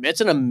 Yeah, I mean,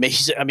 it's an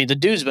amazing. I mean, the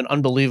dude's been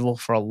unbelievable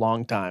for a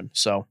long time.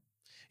 So,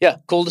 yeah,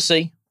 cool to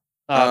see.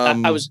 Do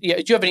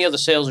you have any other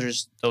sales or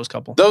just those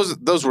couple?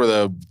 Those were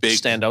the big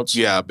standouts.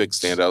 Yeah, big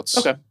standouts.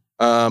 Okay.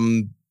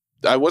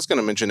 I was going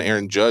to mention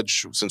Aaron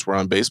Judge since we're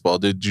on baseball.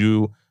 Did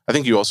you? I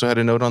think you also had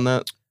a note on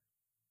that.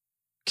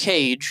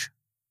 Cage.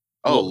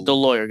 Oh, the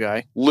lawyer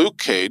guy. Luke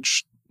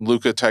Cage.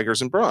 Luca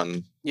Tigers and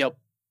Braun. Yep.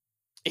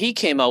 He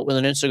came out with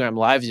an Instagram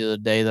live the other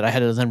day that I had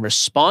to then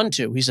respond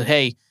to. He said,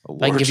 hey,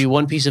 I can give you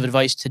one piece of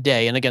advice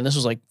today. And again, this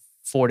was like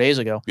 4 days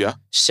ago. Yeah.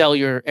 Sell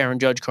your Aaron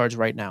Judge cards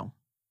right now.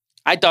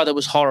 I thought that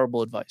was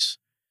horrible advice.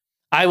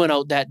 I went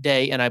out that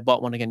day and I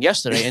bought one again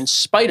yesterday in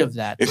spite of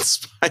that.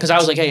 Because I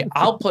was like, hey,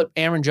 I'll put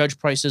Aaron Judge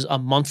prices a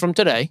month from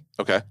today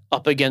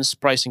up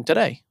against pricing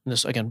today. And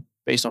this, again,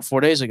 based on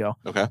 4 days ago.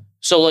 Okay.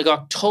 So like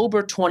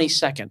October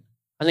 22nd,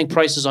 I think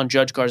prices on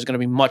Judge cards are going to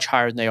be much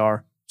higher than they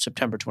are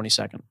September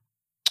 22nd.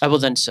 I will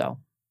then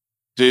sell.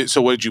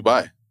 So what did you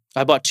buy?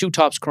 I bought 2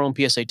 Topps Chrome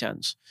PSA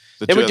 10s.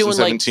 The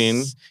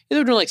 2017? They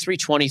were doing like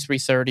 320,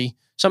 330.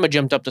 Some had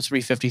jumped up to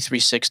 350,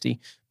 360.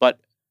 But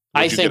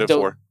I think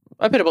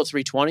I paid about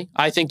 320.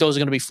 I think those are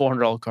going to be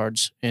 $400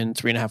 cards in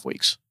 3.5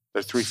 weeks.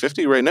 They're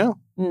 350 right now?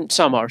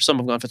 Some are. Some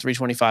have gone for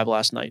 325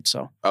 last night.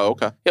 So. Oh,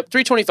 okay. Yep,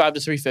 325 to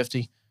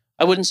 350.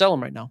 I wouldn't sell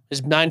them right now.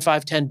 His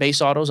 9.510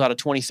 base autos out of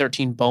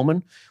 2013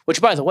 Bowman,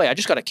 which, by the way, I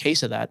just got a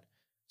case of that.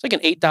 It's like an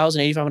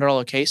 $8,000,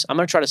 $8,500 case. I'm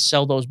going to try to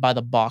sell those by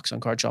the box on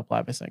Card Shop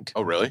Live, I think.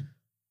 Oh, really?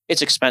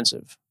 It's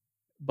expensive.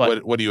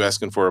 But what are you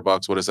asking for a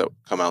box? What does that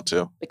come out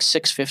to? Like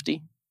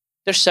 $650.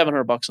 They're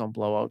 $700 on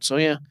blowout. So,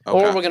 yeah. Okay.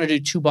 Or we're going to do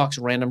 2 box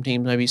random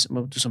teams, maybe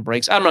we'll do some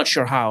breaks. I'm not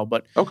sure how,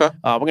 but okay.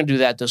 We're going to do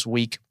that this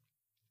week.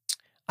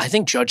 I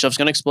think Judge stuff's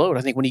going to explode.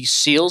 I think when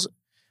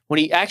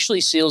he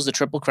actually seals the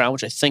Triple Crown,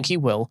 which I think he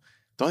will.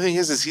 The only thing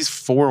is he's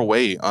 4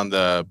 away on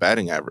the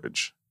batting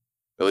average.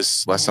 At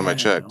least last time I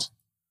checked.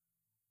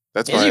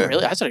 That's Is he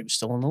really? I thought he was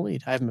still in the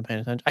lead. I haven't been paying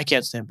attention. I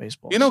can't stand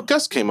baseball. You know,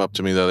 Gus came up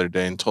to me the other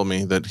day and told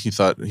me that he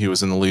thought he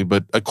was in the lead.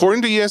 But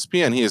according to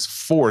ESPN, he is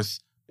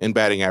 4th in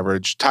batting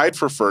average, tied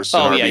for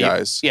 1st in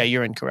RBIs. Yeah,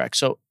 you're incorrect.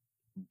 So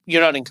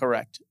you're not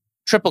incorrect.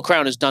 Triple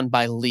Crown is done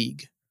by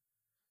league.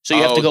 So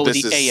you have to go with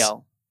the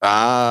AL.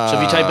 So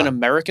if you type in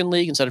American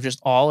League instead of just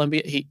all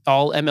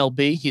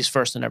MLB, he's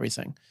 1st in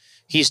everything.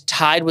 He's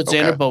tied with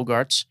Xander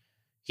Bogaerts.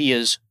 He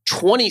is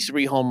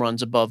 23 home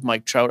runs above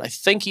Mike Trout. I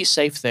think he's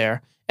safe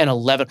there. And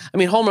 11. I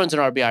mean, home runs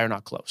and RBI are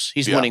not close.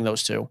 He's winning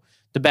those 2.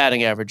 The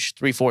batting average,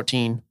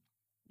 314.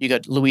 You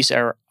got Luis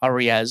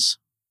Arias.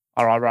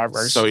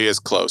 So he is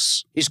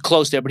close. He's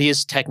close there, but he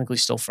is technically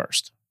still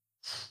 1st.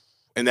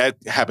 And that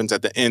happens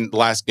at the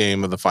last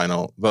game of the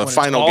final game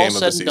of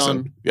the season.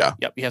 Done, yeah.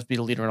 Yep. You have to be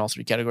the leader in all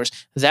 3 categories.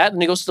 That,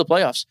 and he goes to the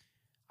playoffs.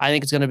 I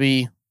think it's going to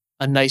be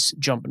a nice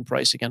jump in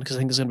price again because I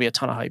think there's going to be a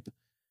ton of hype.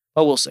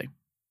 But we'll see.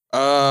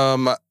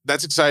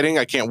 That's exciting.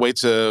 I can't wait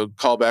to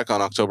call back on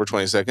October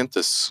 22nd.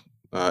 This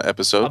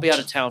episode. I'll be out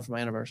of town for my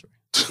anniversary.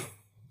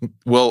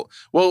 We'll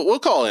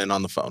call in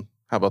on the phone.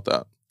 How about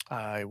that?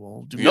 I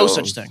will do no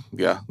such thing.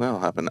 Yeah, that'll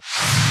happen.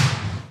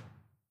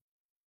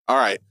 All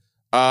right.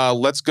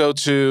 Let's go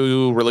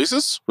to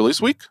release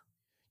week.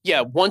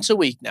 Yeah, once a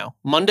week now.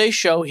 Monday's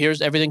show,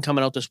 here's everything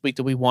coming out this week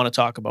that we want to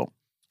talk about.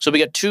 So we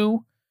got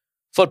 2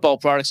 football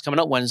products coming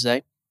out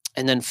Wednesday,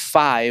 and then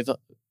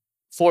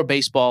 4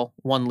 baseball,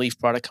 1 Leaf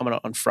product coming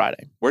out on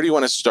Friday. Where do you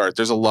want to start?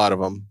 There's a lot of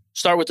them.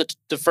 Start with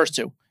the first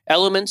 2.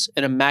 Elements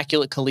and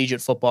Immaculate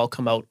Collegiate Football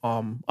come out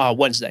on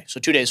Wednesday, so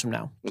 2 days from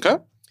now. Okay.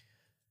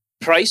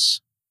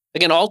 Price,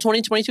 again, all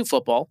 2022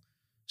 football.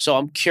 So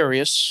I'm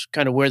curious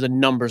kind of where the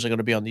numbers are going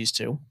to be on these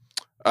 2.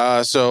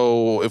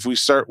 So if we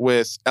start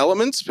with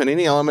Elements,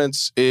 Panini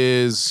Elements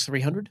is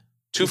 300?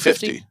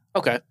 250.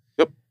 Okay.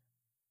 Yep.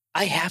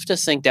 I have to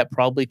think that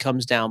probably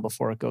comes down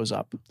before it goes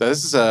up.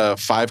 This is a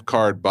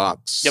 5-card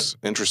box. Yep.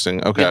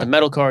 Interesting. Okay. You get the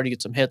metal card, you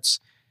get some hits.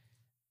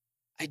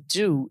 I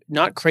do,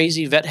 not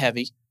crazy vet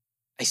heavy.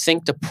 I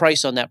think the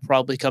price on that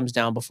probably comes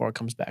down before it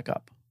comes back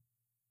up.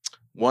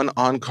 1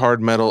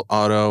 on-card metal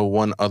auto,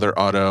 1 other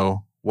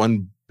auto,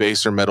 1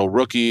 base or metal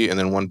rookie, and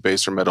then 1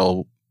 base or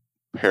metal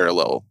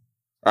parallel.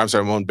 I'm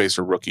sorry, 1 base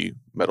or rookie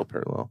metal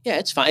parallel. Yeah,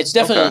 it's fine. It's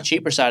definitely on the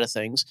cheaper side of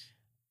things.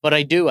 But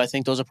I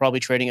think those are probably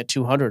trading at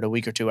 $200 a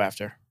week or 2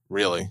 after.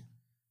 Really?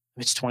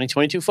 It's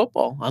 2022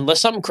 football.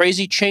 Unless something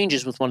crazy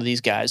changes with one of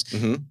these guys.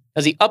 Mm-hmm.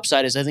 Now, the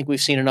upside is I think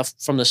we've seen enough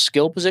from the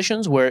skill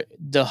positions where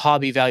the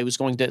hobby value is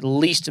going to at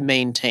least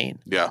maintain.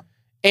 Yeah.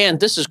 And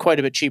this is quite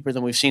a bit cheaper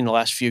than we've seen the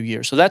last few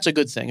years. So that's a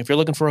good thing. If you're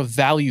looking for a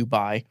value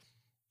buy,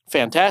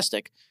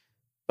 fantastic.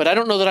 But I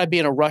don't know that I'd be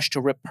in a rush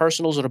to rip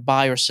personals or to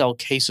buy or sell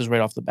cases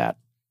right off the bat.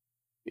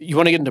 You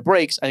want to get into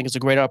breaks, I think it's a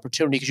great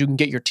opportunity because you can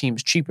get your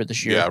teams cheaper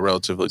this year. Yeah,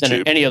 relatively than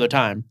cheap. any other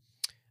time.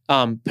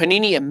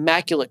 Panini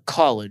Immaculate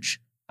College,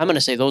 I'm going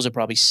to say those are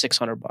probably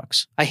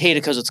 $600. I hate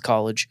it because it's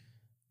college.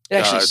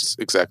 It's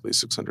exactly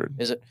 600.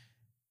 Is it?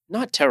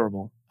 Not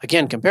terrible.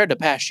 Again, compared to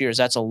past years,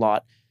 that's a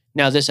lot.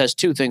 Now, this has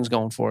 2 things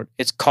going for it.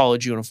 It's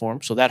college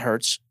uniform, so that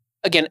hurts.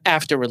 Again,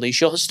 after release,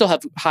 you'll still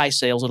have high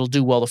sales. It'll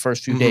do well the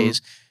first few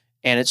days,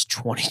 and it's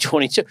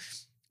 2022.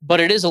 But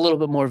it is a little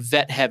bit more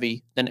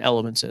vet-heavy than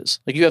Elements is.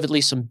 Like, you have at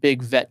least some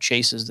big vet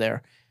chases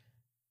there.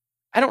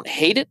 I don't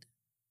hate it,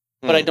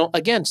 but I don't,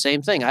 again,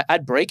 same thing.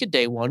 I'd break it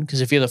day 1,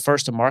 because if you're the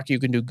first to market, you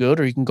can do good,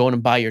 or you can go in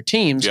and buy your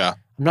teams. Yeah.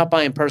 I'm not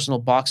buying personal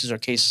boxes or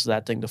cases of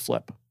that thing to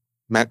flip.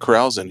 Matt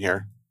Corral's in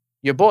here.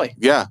 Your boy.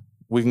 Yeah.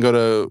 We can go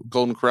to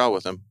Golden Corral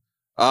with him.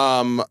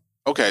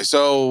 Okay,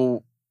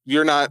 so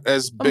you're not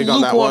as big on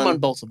that one. On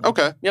both of them.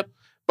 Okay. Yep.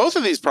 Both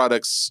of these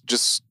products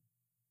just,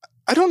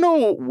 I don't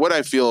know what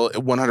I feel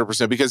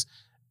 100% because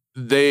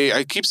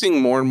I keep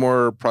seeing more and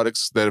more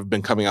products that have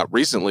been coming out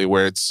recently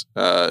where it's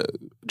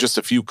just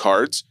a few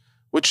cards,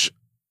 which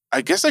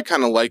I guess I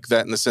kind of like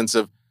that in the sense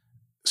of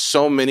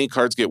so many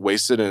cards get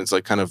wasted and it's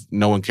like kind of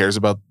no one cares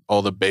about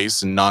all the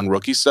base and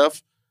non-rookie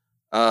stuff.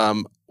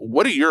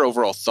 What are your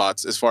overall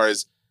thoughts as far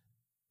as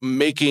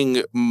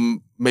making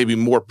maybe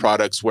more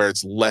products where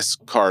it's less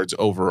cards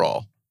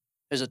overall?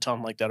 There's a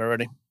ton like that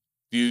already.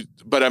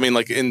 But I mean,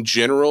 like in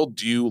general,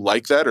 do you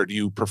like that, or do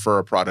you prefer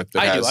a product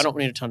that I has? do. I don't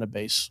need a ton of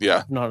base.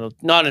 Yeah,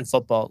 not in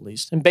football at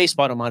least. In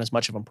baseball, I don't mind as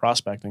much of them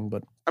prospecting,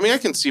 but I mean, I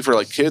can see for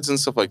like kids and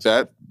stuff like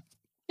that.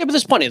 Yeah, but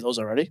there's plenty of those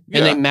already,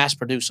 and they mass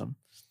produce them.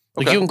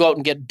 Like you can go out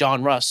and get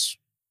Don Russ,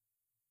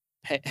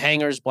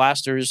 hangers,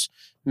 blasters,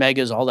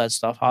 megas, all that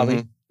stuff. Hobby.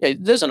 Mm-hmm. Yeah,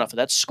 there's enough of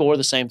that. Score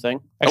the same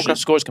thing. Actually,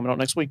 Score's coming out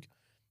next week,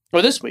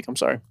 or this week. I'm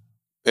sorry.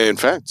 In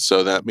fact,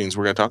 so that means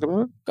we're going to talk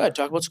about it. Go ahead,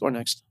 talk about Score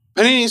next.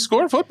 Panini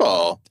Score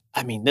football.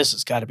 I mean, this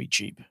has got to be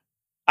cheap.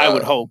 I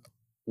would hope.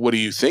 What do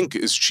you think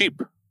is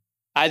cheap?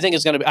 I think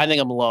it's going to be. I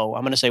think I'm low.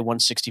 I'm going to say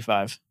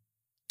 165.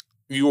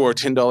 You are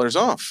 $10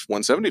 off,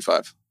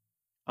 175.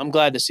 I'm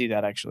glad to see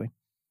that actually.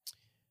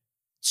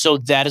 So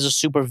that is a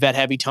super vet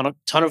heavy ton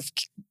of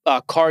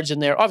cards in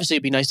there. Obviously,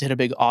 it'd be nice to hit a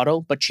big auto,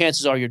 but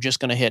chances are you're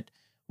just going to hit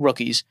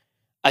rookies.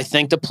 I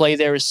think the play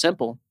there is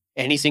simple.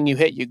 Anything you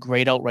hit, you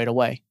grade out right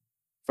away.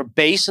 For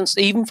base, and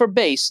even for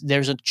base,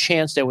 there's a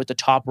chance there with the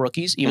top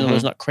rookies, even though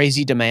there's not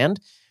crazy demand.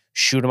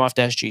 Shoot them off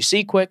to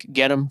SGC quick,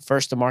 get them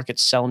first to market,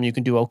 sell them. You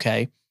can do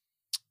okay.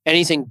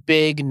 Anything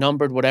big,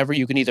 numbered, whatever,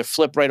 you can either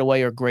flip right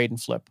away or grade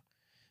and flip.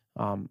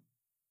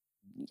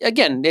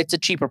 Again, it's a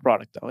cheaper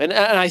product though, and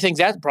I think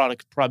that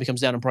product probably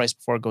comes down in price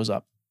before it goes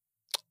up.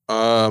 You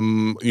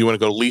want to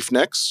go Leaf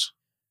next?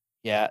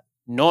 Yeah,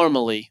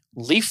 normally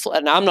Leaf,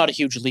 and I'm not a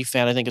huge Leaf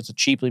fan. I think it's a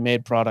cheaply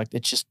made product.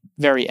 It's just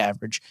very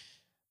average.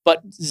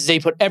 But they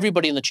put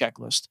everybody in the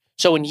checklist.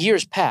 So in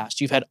years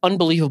past, you've had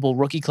unbelievable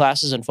rookie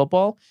classes in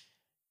football.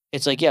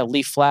 It's like, yeah,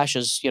 Leaf Flash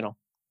is,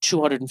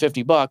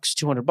 $250,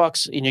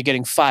 $200, and you're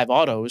getting 5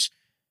 autos.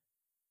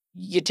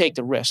 You take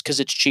the risk because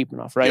it's cheap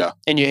enough, right? Yeah.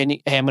 And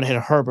hey, I'm going to hit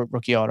a Herbert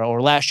rookie auto, or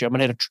last year I'm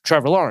going to hit a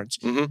Trevor Lawrence.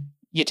 Mm-hmm.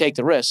 You take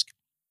the risk.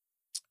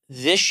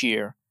 This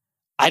year,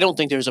 I don't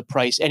think there's a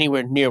price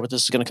anywhere near what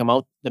this is going to come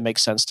out that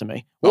makes sense to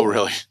me. Oh,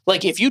 really?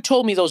 Like if you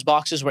told me those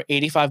boxes were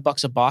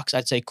 $85 a box,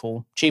 I'd say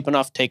cool, cheap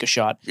enough, take a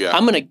shot. Yeah.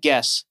 I'm going to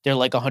guess they're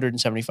like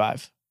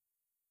 175.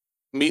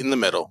 Meet in the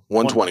middle,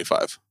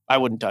 125. I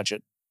wouldn't touch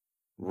it.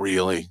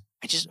 Really?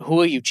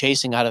 Who are you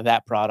chasing out of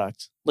that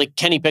product? Like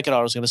Kenny Pickett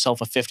auto is going to sell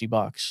for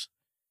 $50.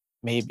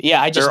 Maybe.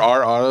 Yeah, there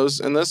are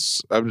autos in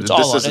this?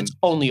 It's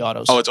only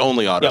autos. Oh, it's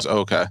only autos. Yep. Oh,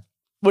 okay.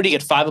 What do you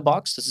get, 5 a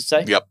box, does it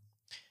say? Yep.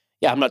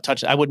 Yeah, I'm not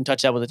touching. I wouldn't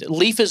touch that with it.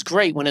 Leaf is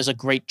great when there's a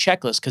great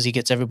checklist because he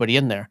gets everybody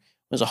in there.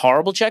 When there's a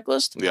horrible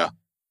checklist. Yeah.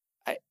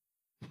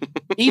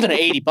 Even at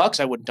 $80,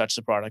 I wouldn't touch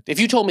the product. If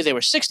you told me they were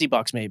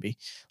 $60, maybe.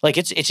 Like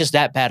it's just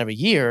that bad of a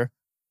year,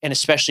 and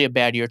especially a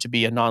bad year to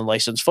be a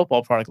non-licensed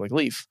football product like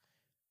Leaf.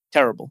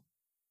 Terrible.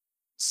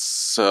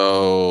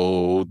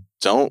 So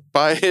don't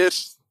buy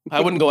it.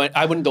 I wouldn't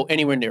go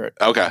anywhere near it.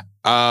 Okay.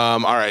 All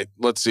right.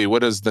 Let's see.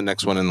 What is the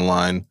next one in the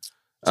line?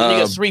 So you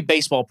got 3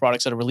 baseball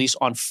products that are released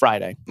on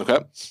Friday. Okay.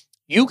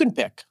 You can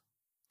pick.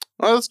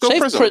 Well, let's go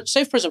Prism.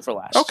 Save Prism for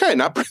last. Okay,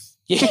 not Prism.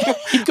 Yeah.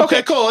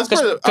 Okay, cool. Let's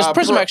because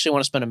Prism I actually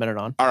want to spend a minute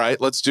on. All right,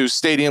 let's do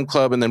Stadium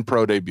Club and then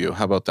Pro Debut.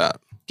 How about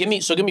that? Give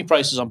me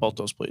prices on both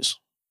those, please.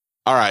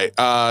 All right.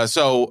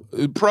 So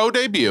Pro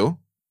Debut,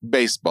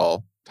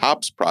 baseball,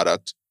 Topps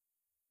product.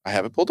 I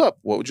have it pulled up.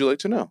 What would you like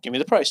to know? Give me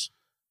the price.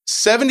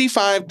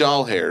 75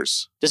 doll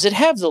hairs. Does it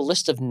have the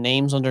list of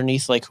names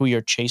underneath, like who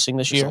you're chasing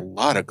this year? There's a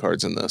lot of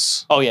cards in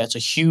this. Oh yeah, it's a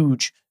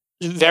huge,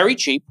 very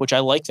cheap, which I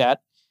like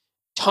that.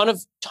 Ton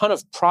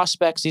of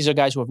prospects. These are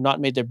guys who have not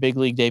made their big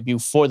league debut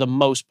for the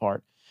most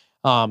part.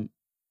 No,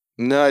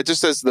 it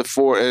just says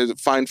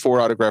find 4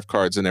 autographed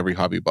cards in every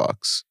hobby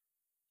box.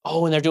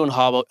 Oh, and they're doing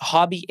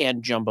hobby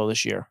and jumbo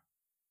this year.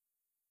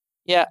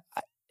 Yeah,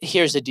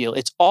 here's the deal.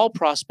 It's all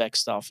prospect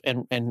stuff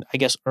and I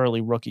guess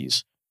early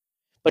rookies.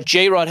 But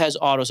J-Rod has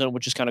autos in it,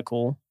 which is kind of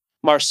cool.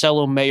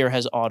 Marcelo Mayer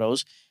has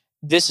autos.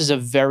 This is a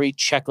very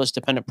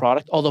checklist-dependent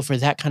product, although for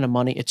that kind of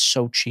money, it's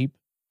so cheap.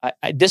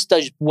 This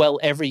does well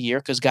every year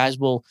because guys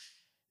will,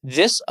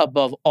 this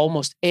above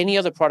almost any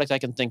other product I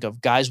can think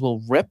of, guys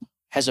will rip,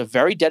 has a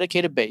very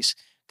dedicated base.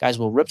 Guys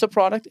will rip the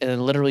product and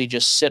then literally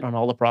just sit on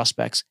all the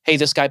prospects. Hey,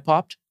 this guy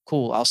popped?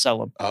 Cool, I'll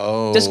sell him.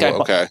 Oh, this guy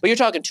okay. Popped. But you're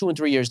talking 2 and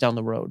 3 years down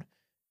the road.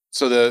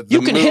 So the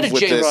you can move hit a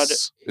with J-Rod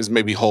this is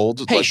maybe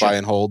hold, like buy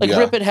and hold. Like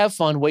rip it, have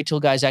fun, wait till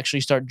guys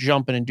actually start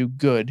jumping and do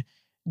good.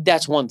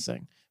 That's one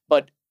thing.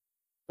 But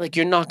like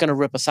you're not going to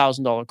rip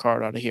 $1,000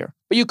 card out of here.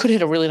 But you could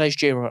hit a really nice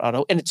J-Rod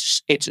auto, and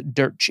it's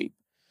dirt cheap.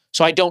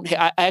 So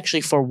I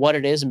actually, for what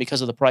it is and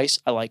because of the price,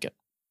 I like it.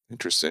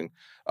 Interesting.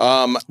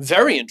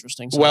 Very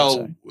interesting.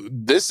 Well,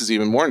 this is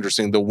even more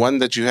interesting. The one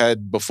that you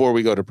had before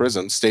we go to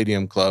Prism,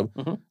 Stadium Club,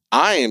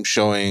 I am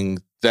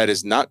showing that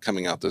is not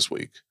coming out this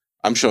week.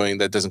 I'm showing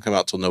that doesn't come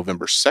out till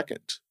November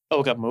 2nd. Oh,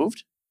 it got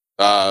moved?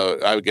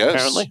 I guess.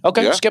 Apparently.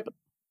 Okay, skip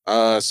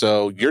it.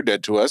 So you're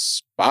dead to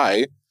us.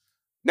 Bye.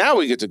 Now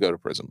we get to go to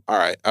Prism. All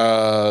right.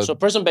 So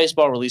Prism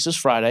Baseball releases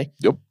Friday.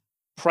 Yep.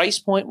 Price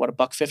point, what,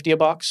 $1.50 a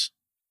box?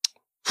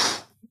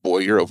 Boy,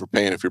 you're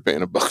overpaying if you're paying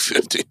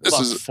 $1.50. This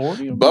is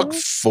 $1.40.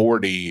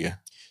 $1.40.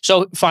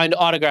 So find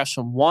autographs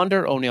from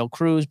Wander, O'Neill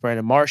Cruz,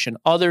 Brandon Marsh, and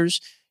others.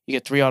 You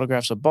get 3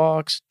 autographs a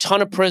box,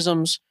 ton of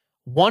prisms,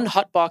 1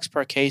 hot box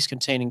per case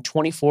containing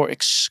 24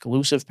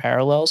 exclusive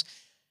parallels.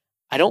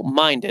 I don't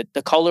mind it.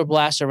 The color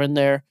blasts are in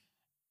there.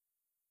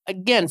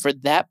 Again, for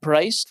that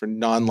price. For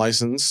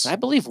non-licensed. I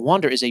believe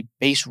Wander is a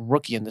base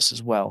rookie in this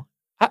as well.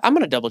 I'm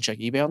going to double check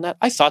eBay on that.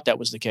 I thought that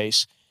was the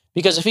case.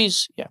 Because if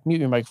he's,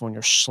 mute your microphone,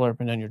 you're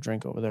slurping down your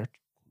drink over there.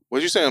 What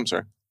did you say? I'm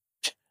sorry.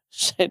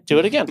 Do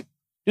it again.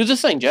 Do the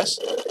thing, Jess.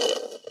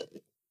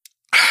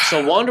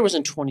 So Wander was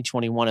in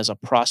 2021 as a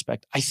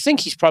prospect. I think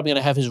he's probably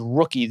going to have his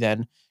rookie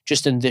then,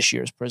 just in this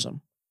year's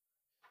Prism.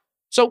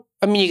 So,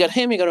 I mean, you got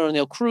him, you got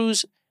O'Neill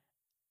Cruz.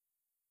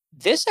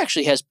 This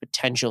actually has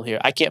potential here.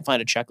 I can't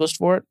find a checklist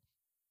for it.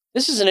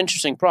 This is an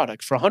interesting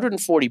product for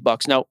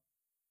 $140. Now,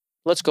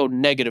 let's go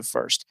negative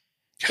first.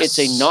 Yes. It's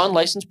a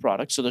non-licensed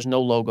product, so there's no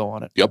logo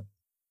on it. Yep.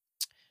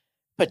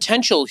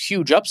 Potential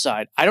huge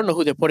upside. I don't know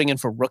who they're putting in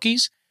for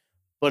rookies,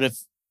 but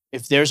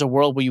if there's a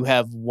world where you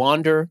have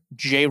Wander,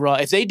 J-Raw,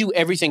 if they do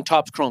everything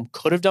Topps Chrome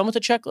could have done with the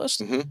checklist,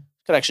 it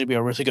could actually be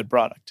a really good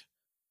product.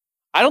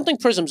 I don't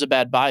think Prism's a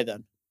bad buy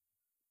then.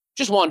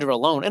 Just Wander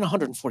alone and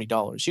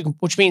 $140. You can,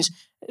 which means,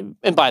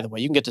 and by the way,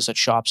 you can get this at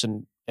shops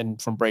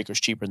and from breakers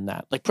cheaper than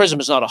that. Like Prism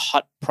is not a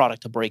hot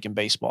product to break in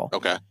baseball.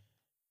 Okay.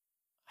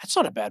 That's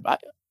not a bad buy.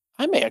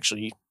 I may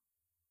actually.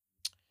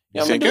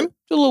 You thinking?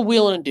 Do a little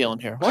wheeling and dealing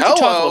here. Why don't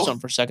you talk about something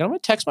for a second? I'm going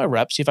to text my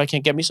rep, see if I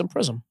can't get me some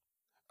Prism.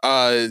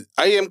 I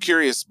am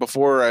curious,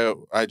 before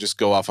I just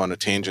go off on a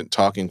tangent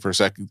talking for a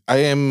second, I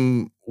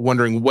am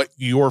wondering what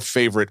your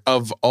favorite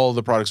of all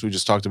the products we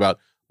just talked about,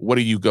 what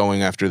are you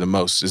going after the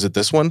most? Is it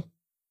this one?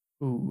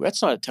 Ooh,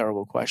 that's not a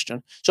terrible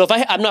question. So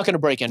I'm not going to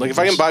break any. Like if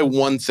I can buy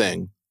one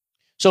thing.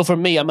 So for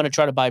me, I'm going to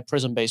try to buy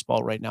Prism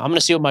Baseball right now. I'm going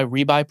to see what my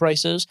rebuy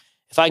price is.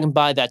 If I can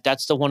buy that,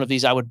 that's the one of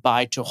these I would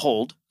buy to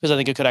hold because I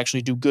think it could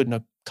actually do good in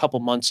a couple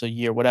months, a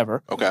year,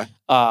 whatever. Okay.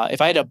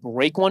 If I had to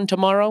break one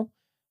tomorrow,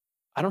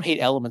 I don't hate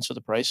Elements for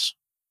the price.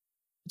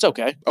 It's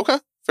okay. Okay.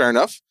 Fair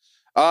enough.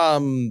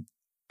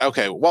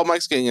 Okay. While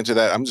Mike's getting into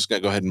that, I'm just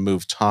going to go ahead and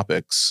move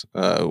topics.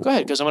 Go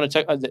ahead, because I'm going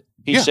to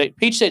check.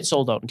 Peach State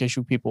sold out, in case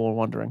you people were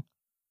wondering.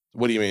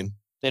 What do you mean?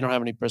 They don't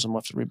have any Prism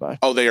left to rebuy.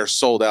 Oh, they are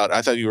sold out.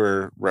 I thought you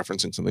were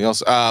referencing something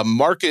else.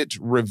 Market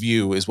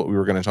review is what we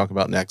were going to talk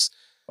about next.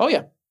 Oh,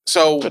 yeah.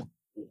 So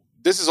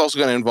this is also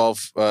going to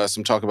involve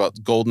some talk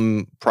about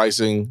golden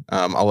pricing.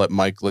 I'll let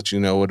Mike let you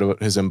know what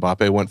his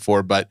Mbappe went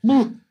for. But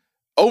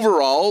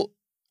overall,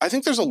 I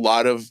think there's a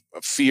lot of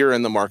fear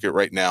in the market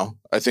right now.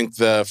 I think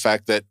the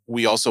fact that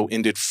we also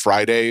ended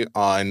Friday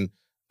on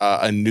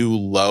a new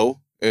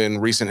low in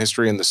recent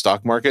history in the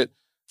stock market.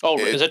 Oh,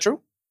 is that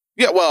true?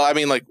 Yeah, well, I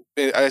mean, like,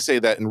 I say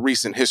that in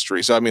recent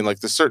history. So, I mean,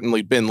 like, there's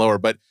certainly been lower.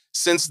 But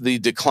since the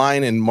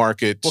decline in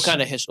market... What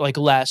kind of history? Like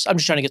last... I'm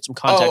just trying to get some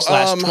context.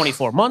 Last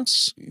 24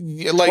 months?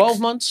 Yeah, like 12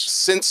 months?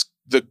 Since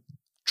the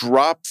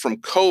drop from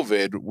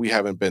COVID, we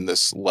haven't been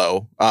this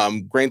low.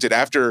 Granted,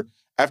 after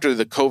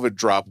the COVID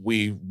drop,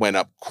 we went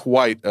up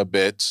quite a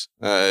bit.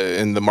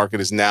 And the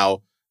market is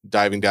now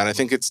diving down. I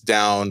think it's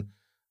down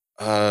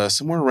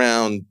somewhere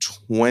around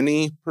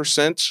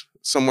 20%,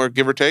 somewhere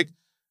give or take.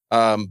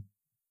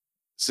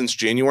 Since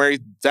January.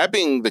 That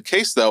being the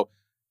case, though,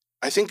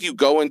 I think you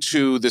go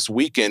into this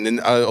weekend, and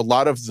a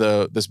lot of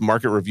this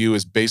market review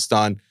is based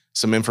on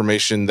some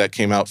information that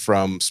came out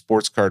from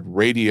Sports Card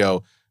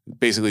Radio,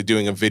 basically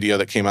doing a video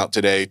that came out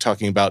today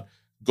talking about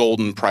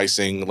golden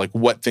pricing, like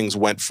what things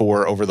went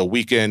for over the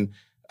weekend.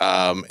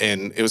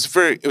 And it was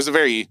a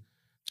very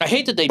I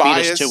hate that they beat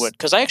us to it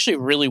because I actually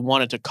really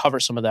wanted to cover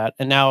some of that,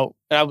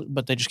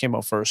 but they just came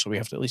out first, so we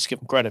have to at least give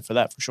them credit for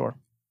that for sure.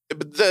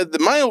 But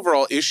my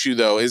overall issue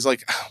though is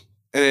like.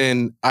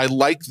 And I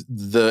like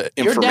the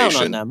information. You're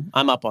down on them.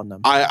 I'm up on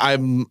them.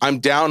 I'm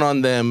down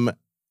on them.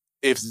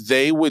 If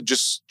they would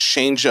just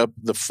change up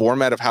the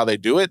format of how they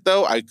do it,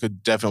 though, I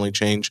could definitely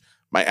change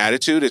my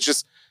attitude.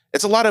 It's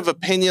a lot of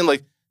opinion,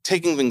 like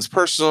taking things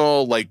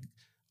personal, like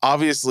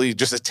obviously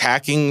just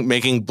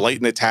making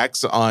blatant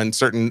attacks on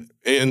certain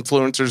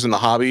influencers in the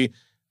hobby.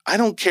 I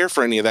don't care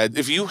for any of that.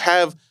 If you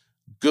have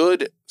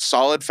good,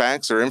 solid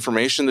facts or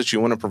information that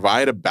you want to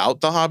provide about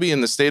the hobby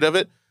and the state of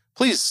it,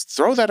 please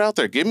throw that out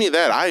there. Give me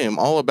that. I am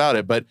all about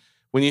it. But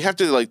when you have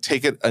to like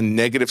take it a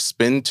negative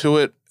spin to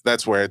it,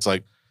 that's where it's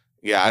like,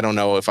 yeah, I don't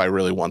know if I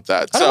really want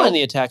that. I don't mind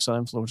the attacks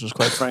on influencers,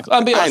 quite frankly.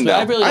 I'll be honest with you,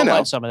 I really don't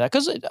mind some of that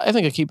because I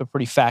think I keep it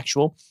pretty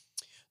factual.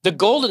 The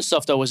golden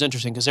stuff, though, was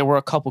interesting because there were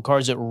a couple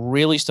cards that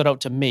really stood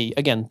out to me.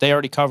 Again, they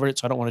already covered it,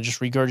 so I don't want to just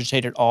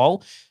regurgitate it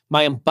all.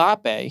 My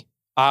Mbappe,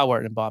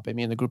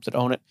 me and the group that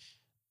own it,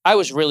 I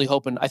was really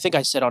hoping, I think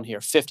I said on here,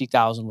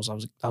 50,000 I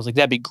was like,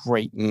 that'd be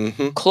great.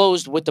 Mm-hmm.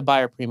 Closed with the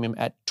buyer premium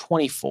at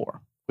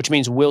 24, which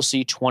means we'll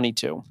see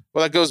 22.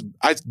 Well,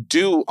 I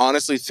do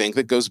honestly think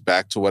that goes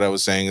back to what I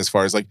was saying as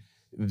far as like,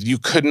 you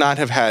could not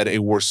have had a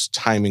worse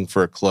timing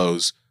for a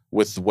close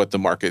with what the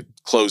market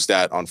closed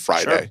at on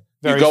Friday.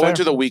 Sure. You go fair.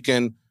 into the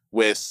weekend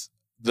with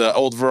the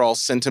overall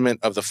sentiment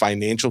of the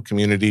financial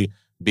community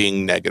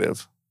being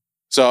negative.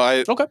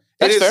 So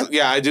that's fair.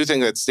 Yeah, I do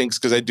think that stinks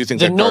because I do think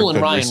the that Nolan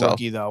could Ryan resell.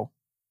 rookie though.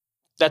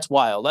 That's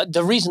wild.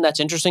 The reason that's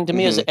interesting to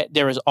me is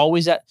there is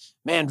always that,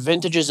 man,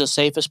 vintage is the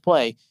safest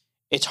play.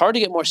 It's hard to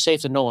get more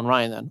safe than Nolan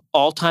Ryan then.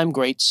 All-time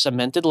great,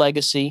 cemented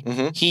legacy.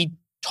 He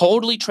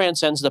totally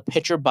transcends the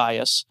pitcher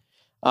bias.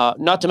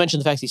 Not to mention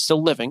the fact he's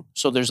still living.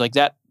 So there's like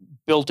that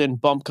built-in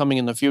bump coming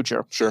in the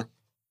future. Sure.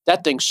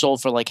 That thing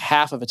sold for like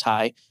half of its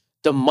high.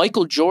 The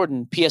Michael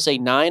Jordan PSA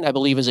 9, I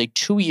believe, is a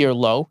 2-year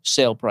low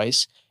sale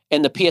price.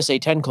 And the PSA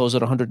 10 closed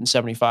at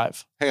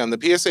 175. Hang on,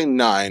 the PSA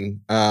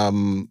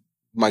 9,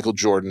 Michael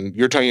Jordan,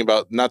 you're talking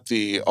about not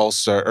the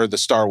All-Star or the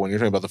Star one. You're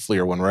talking about the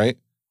Fleer one, right?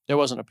 There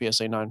wasn't a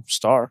PSA 9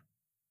 Star.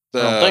 I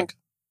I don't think.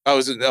 Oh,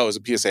 it was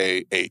a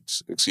PSA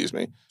 8, excuse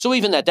me. So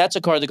even that's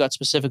a card that got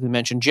specifically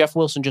mentioned. Jeff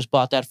Wilson just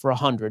bought that for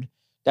 100.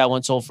 That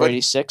one sold for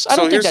 86. I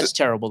don't think that's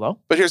terrible, though.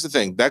 But here's the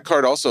thing. That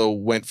card also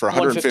went for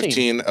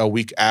 115 a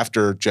week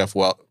after Jeff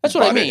bought it.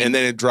 And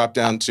then it dropped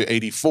down to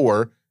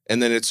 84,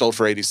 and then it sold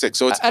for 86.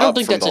 So it's up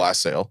from the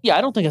last sale. Yeah,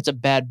 I don't think that's a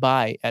bad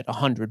buy at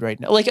 100 right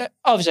now. Like,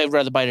 obviously, I'd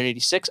rather buy it at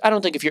 86. I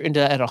don't think if you're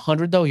into that at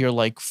 100, though, you're,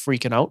 like,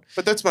 freaking out.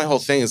 But that's my whole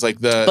thing is, like,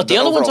 But the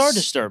other ones are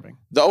disturbing.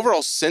 The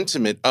overall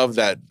sentiment of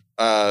that,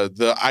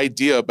 the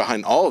idea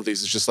behind all of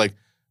these is just like,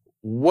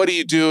 what are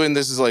you doing?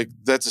 This is like,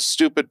 that's a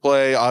stupid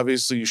play.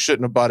 Obviously, you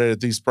shouldn't have bought it at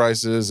these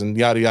prices and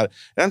yada, yada.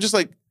 And I'm just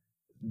like,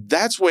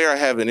 that's where I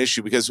have an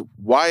issue because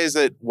why is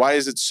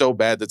it so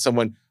bad that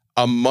someone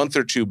a month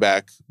or two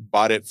back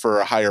bought it for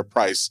a higher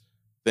price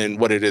than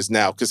what it is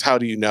now? Because how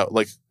do you know?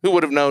 Like, who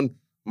would have known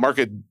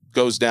market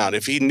goes down?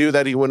 If he knew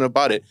that, he wouldn't have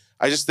bought it.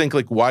 I just think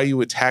like why you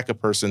attack a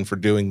person for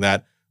doing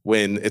that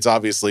when it's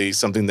obviously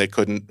something they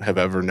couldn't have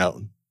ever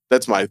known.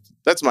 That's my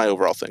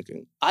overall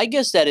thinking. I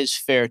guess that is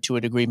fair to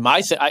a degree.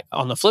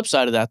 On the flip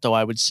side of that, though,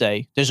 I would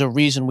say there's a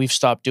reason we've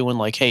stopped doing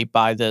like, hey,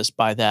 buy this,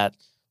 buy that.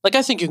 Like,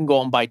 I think you can go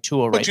out and buy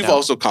Tua right now. But you've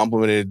also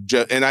complimented,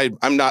 and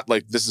I'm not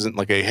like, this isn't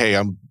like a, hey,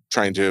 I'm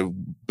trying to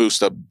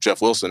boost up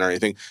Jeff Wilson or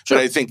anything. Sure.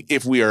 But I think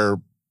if we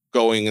are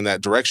going in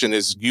that direction,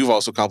 is you've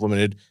also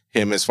complimented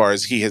him as far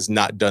as he has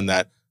not done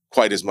that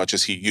quite as much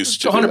as he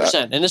used to 100%. Do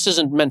that. And this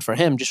isn't meant for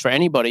him, just for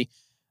anybody.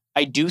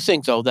 I do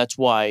think, though, that's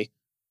why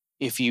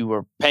if you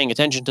were paying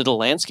attention to the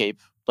landscape,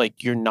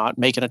 like you're not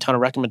making a ton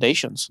of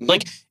recommendations. Mm-hmm.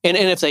 Like, and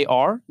if they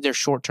are, they're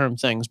short-term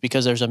things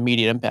because there's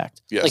immediate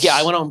impact. Yes. Like, yeah,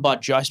 I went out and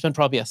bought Judge. I spent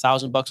probably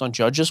 $1,000 on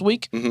Judge this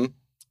week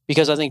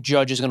because I think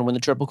Judge is going to win the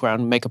Triple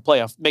Crown and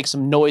make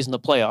some noise in the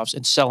playoffs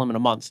and sell him in a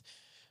month.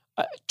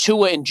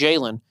 Tua and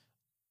Jalen,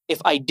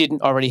 if I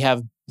didn't already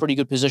have pretty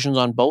good positions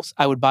on both,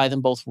 I would buy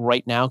them both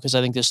right now because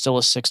I think there's still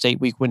a 6 to 8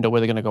 week window where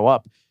they're going to go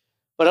up.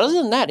 But other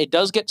than that, it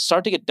does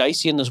start to get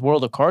dicey in this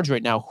world of cards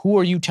right now. Who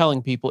are you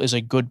telling people is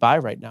a good buy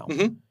right now?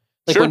 Mm-hmm.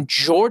 Like when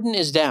Jordan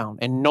is down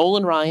and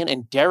Nolan Ryan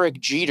and Derek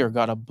Jeter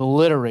got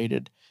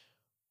obliterated,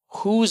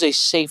 who's a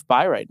safe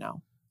buy right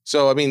now?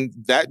 So, I mean,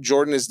 that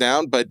Jordan is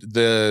down, but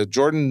the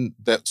Jordan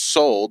that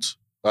sold,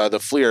 the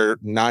Fleer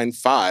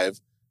 9.5,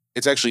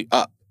 it's actually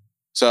up.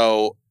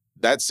 So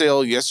that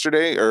sale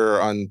yesterday or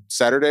on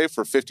Saturday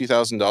for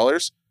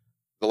 $50,000,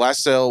 the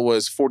last sale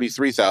was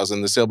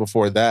 $43,000. The sale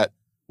before that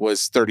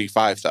was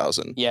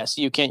 $35,000. Yes,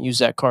 you can't use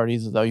that card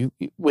either, though.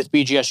 With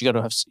BGS,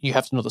 you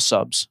have to know the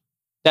subs.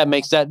 That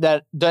makes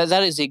that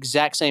is the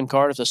exact same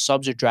card. If the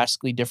subs are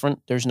drastically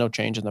different, there's no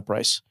change in the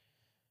price.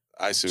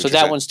 I see. So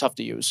that one's tough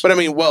to use. But I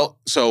mean, well,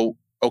 so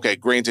okay,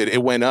 granted,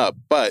 it went up,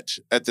 but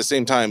at the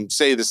same time,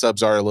 say the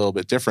subs are a little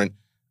bit different.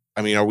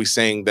 I mean, are we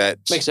saying that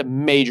makes a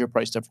major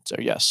price difference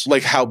there? Yes.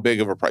 Like, how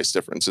big of a price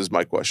difference is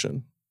my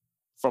question?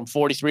 From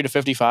 43 to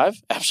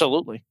 55?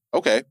 Absolutely.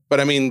 Okay. But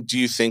I mean, do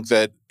you think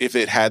that if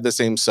it had the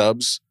same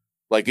subs,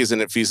 like,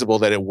 isn't it feasible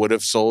that it would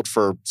have sold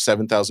for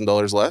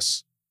 $7,000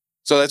 less?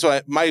 So that's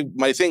why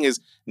my thing is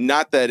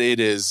not that it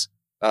is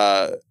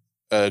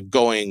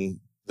going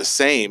the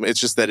same. It's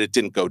just that it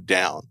didn't go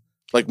down.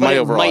 Like my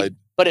overall.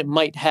 But it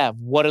might have.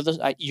 What are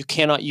the? You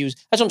cannot use.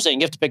 That's what I'm saying.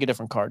 You have to pick a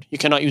different card. You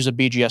cannot use a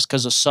BGS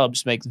because the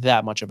subs make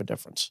that much of a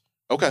difference.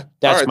 Okay.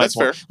 That's that's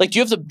point. fair. Like, do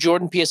you have the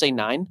Jordan PSA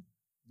 9?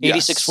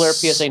 86 Flair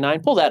PSA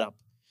 9? Pull that up.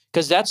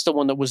 Because that's the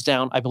one that was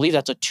down. I believe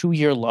that's a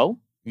 2-year low.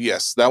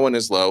 Yes, that one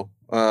is low.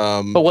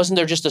 But wasn't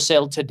there just a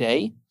sale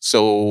today?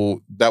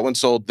 So that one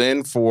sold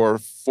then for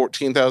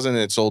 $14,000 and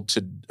it sold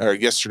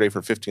yesterday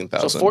for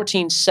 $15,000. So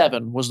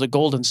 14.7 was the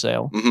golden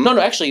sale. Mm-hmm. No,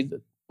 actually,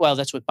 well,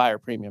 that's with buyer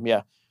premium,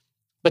 yeah.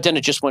 But then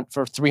it just went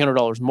for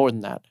 $300 more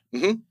than that.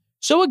 Mm-hmm.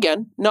 So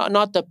again,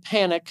 not the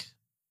panic.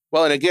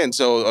 Well, and again,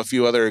 so a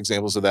few other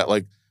examples of that,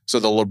 like, so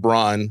the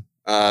LeBron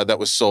that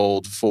was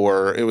sold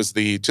for, it was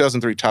the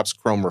 2003 Topps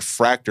Chrome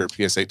Refractor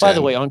PSA 10. By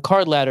the way, on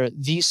Card Ladder,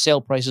 these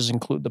sale prices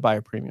include the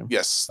buyer premium.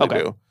 Yes, they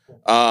do.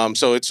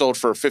 So it sold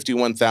for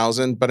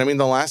 $51,000, but I mean,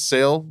 the last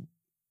sale,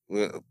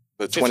 the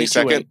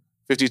 22nd,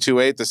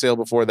 52.8, the sale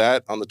before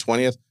that on the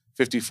 20th,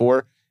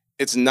 54.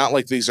 It's not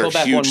like these are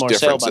huge differences.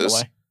 Sale, by the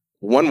way.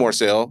 One more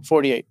sale.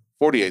 48.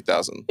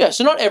 48,000. Yeah,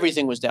 so not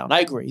everything was down.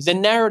 I agree. The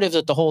narrative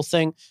that the whole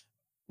thing,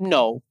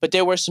 No, but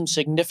there were some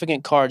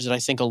significant cards that I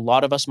think a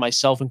lot of us,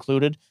 myself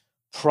included,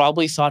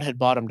 probably thought had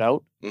bottomed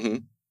out. Mm-hmm.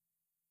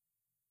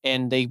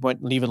 And they went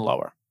even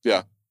lower.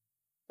 Yeah.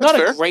 That's Not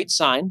fair. a great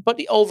sign, but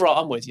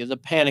overall, I'm with you. The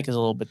panic is a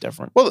little bit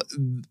different. Well,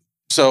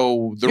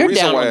 so the you're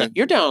reason down why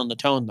you're down on the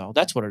tone, though.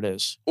 That's what it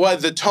is. Well,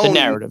 the tone, the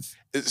narrative.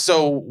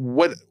 So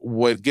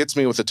what gets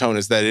me with the tone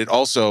is that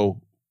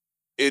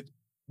it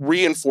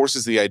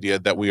reinforces the idea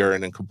that we are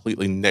in a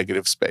completely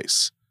negative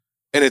space,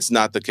 and it's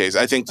not the case.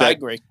 I think that I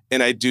agree,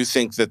 and I do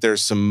think that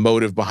there's some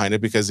motive behind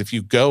it, because if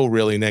you go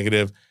really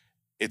negative,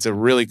 it's a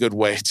really good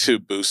way to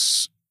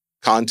boost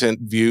content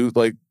view,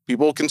 like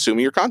people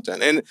consuming your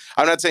content. And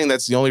I'm not saying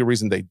that's the only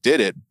reason they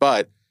did it,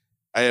 but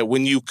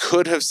when you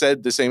could have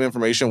said the same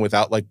information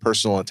without like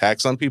personal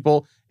attacks on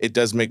people, it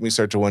does make me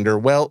start to wonder,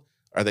 well,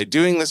 are they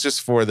doing this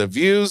just for the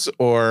views,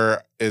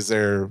 or is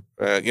there,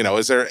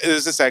 is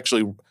this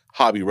actually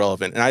hobby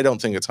relevant? And I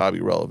don't think it's hobby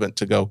relevant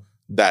to go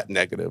that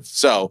negative.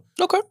 So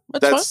okay,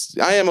 that's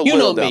fine. I am a you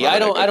little know me.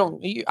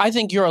 down I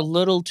think you're a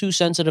little too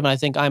sensitive, and I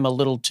think I'm a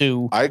little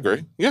too. I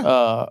agree.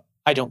 Yeah.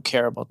 I don't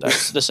care about that,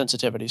 the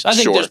sensitivities. I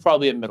think Sure. there's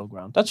probably a middle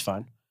ground. That's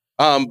fine.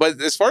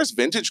 But as far as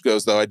vintage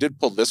goes, though, I did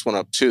pull this one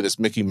up too. This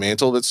Mickey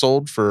Mantle that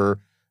sold for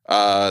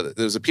there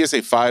was a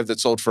PSA 5 that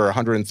sold for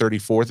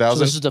 $134,000. So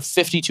this is the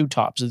 52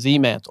 tops, the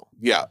Mantle.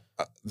 Yeah.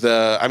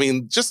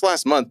 Just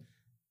last month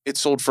it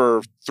sold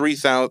for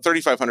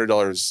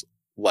 $3,500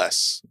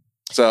 less.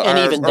 So And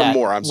even that,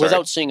 more. I'm sorry.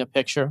 without seeing a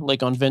picture,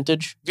 like on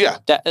vintage, Yeah.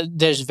 that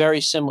there's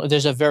very similar.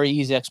 There's a very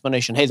easy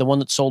explanation. Hey, the one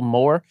that sold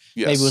more,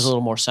 Yes. maybe was a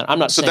little more. I'm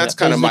not So saying that's that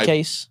kind of is my the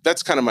case.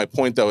 That's kind of my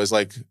point, though, is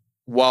like,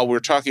 while we're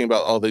talking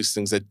about all these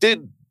things that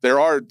did,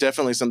 there are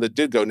definitely some that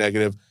did go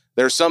negative.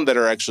 There's some that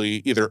are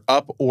actually either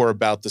up or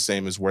about the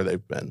same as where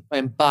they've been.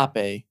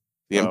 Mbappe.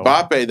 The Oh.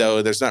 Mbappe,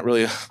 though, there's not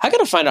really. I got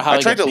to find out how I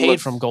tried get to paid look-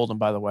 from Golden,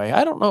 by the way.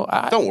 I don't know.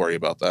 Don't worry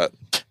about that.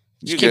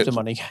 Just keep the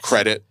money, guys.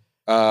 Credit.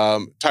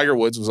 Tiger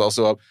Woods was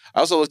also up. I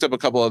also looked up a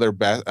couple other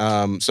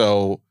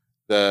so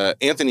the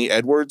Anthony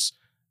Edwards,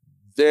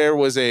 there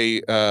was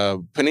a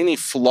Panini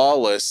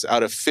Flawless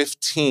out of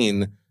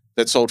 15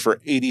 that sold for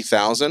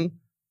 $80,000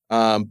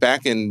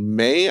 back in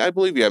May, I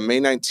believe. Yeah, May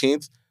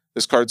 19th.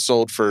 This card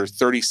sold for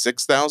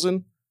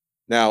 $36,000.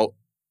 Now,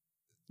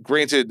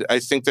 granted, I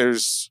think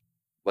there's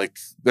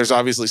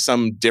obviously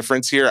some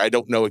difference here. I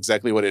don't know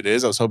exactly what it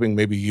is. I was hoping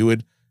maybe you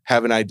would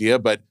have an idea,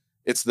 but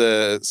it's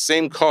the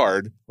same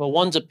card. Well,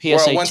 one's a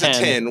PSA One's 10. a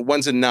 10,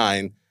 one's a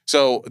 9.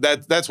 So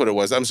that's what it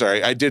was. I'm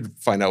sorry. I did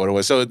find out what it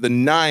was. So the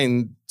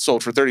 9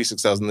 sold for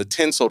 $36,000. The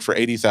 10 sold for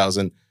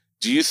 $80,000.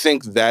 Do you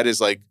think that is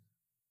do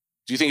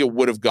you think it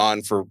would have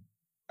gone for,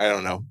 I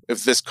don't know,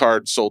 if this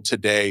card sold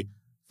today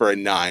for a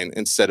 9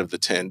 instead of the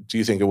 10, do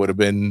you think it would have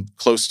been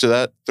close to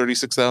that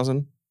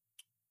 36,000?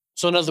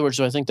 So in other words,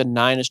 do I think the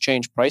 9 has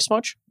changed price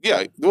much?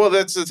 Yeah. Well,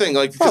 that's the thing.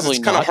 Because Probably it's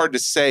kind of not. hard to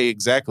say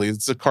exactly.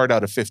 It's a card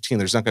out of 15.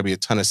 There's not going to be a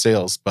ton of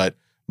sales, but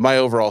my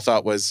overall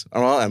thought was,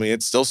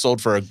 it still sold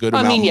for a good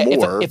amount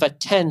more. If a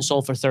 10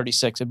 sold for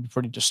 36, it'd be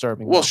pretty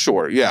disturbing. Well, though.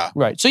 sure, yeah.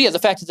 Right. So yeah, the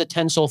fact that the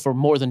 10 sold for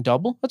more than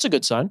double, that's a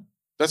good sign.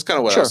 That's kind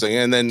of what I was saying.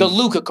 And then The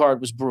Luka card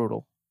was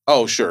brutal.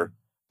 oh, sure.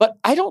 But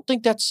I don't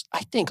think I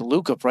think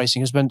Luka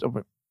pricing has been,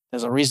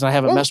 there's a reason I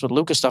haven't messed with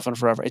Luka stuff in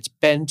forever. It's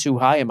been too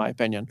high in my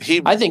opinion.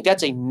 I think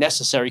that's a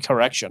necessary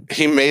correction.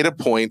 He made a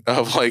point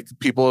of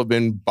people have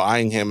been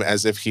buying him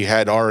as if he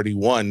had already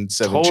won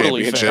 7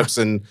 Totally championships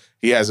and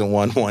he hasn't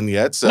won one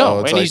yet. So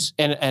No, it's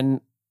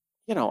and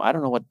I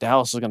don't know what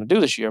Dallas is going to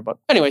do this year, but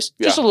anyways,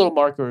 just a little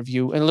market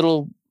review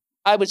and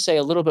I would say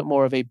a little bit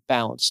more of a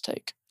balanced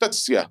take.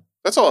 That's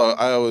all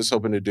I was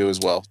hoping to do as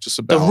well. Just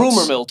a The balance.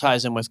 rumor mill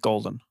ties in with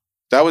Golden.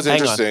 That was Hang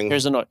interesting. on.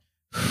 Here's a noise.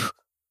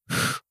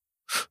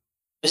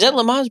 Is that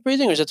Lamar's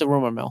breathing or is that the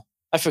rumor mill?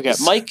 I forget.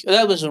 Mike,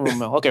 that was a rumor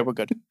mill. Okay, we're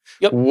good.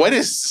 Yep. What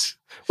is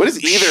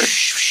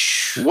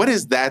either? What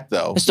is that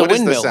though? It's the What is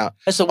windmill. sound?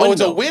 That's the windmill. Oh,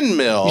 it's a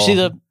windmill. You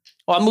see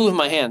I'm moving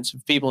my hands.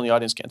 People in the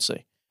audience can't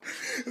see.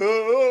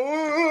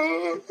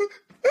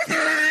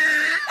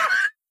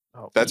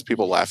 That's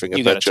people laughing at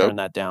You got that to turn joke.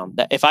 that down.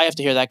 If I have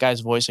to hear that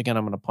guy's voice again,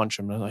 I'm going to punch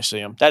him as I see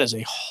him. That is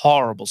a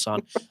horrible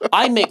sound.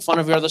 I make fun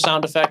of your other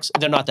sound effects.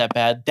 They're not that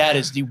bad. That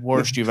is the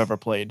worst you've ever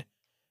played.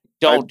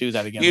 Don't do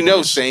that again. You know,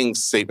 please. saying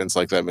statements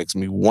like that makes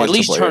me want At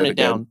least to play turn it it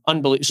again.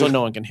 down, so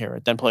no one can hear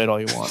it. Then play it all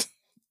you want.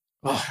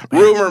 Oh,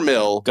 Rumor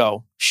mill.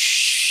 go.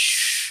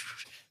 Shh.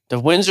 The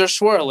winds are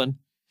swirling.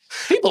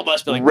 People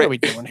must be like, what are we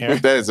doing here?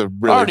 That is a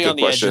really Already good on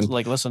the question. edge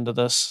of, listen to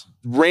this.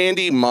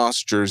 Randy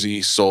Moss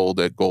jersey sold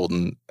at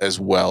Golden as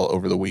well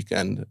over the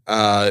weekend.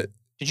 Did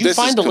you this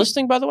find is the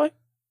listing, by the way?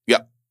 Yeah.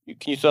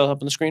 Can you throw it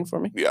up on the screen for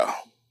me? Yeah.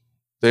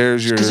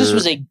 There's your. Because this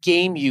was a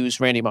game-used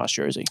Randy Moss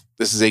jersey.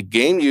 This is a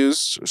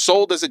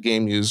sold as a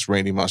game-used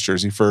Randy Moss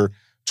jersey for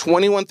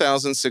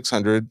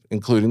 $21,600,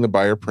 including the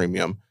buyer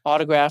premium.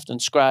 Autographed,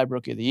 inscribed,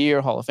 Rookie of the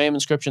Year, Hall of Fame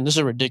inscription. This is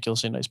a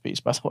ridiculously nice piece,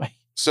 by the way.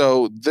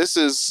 So this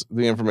is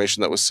the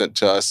information that was sent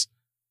to us.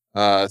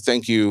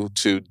 Thank you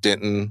to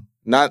Denton.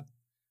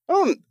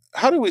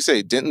 How do we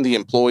say Denton, the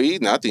employee,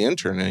 not the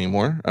intern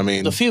anymore? I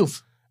mean, The few.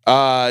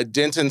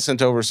 Denton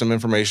sent over some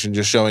information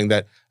just showing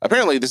that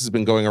apparently this has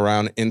been going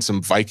around in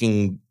some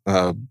Viking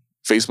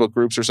Facebook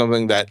groups or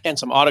something and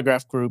some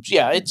autograph groups.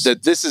 Yeah,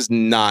 that this is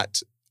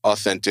not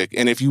authentic.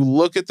 And if you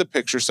look at the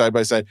picture side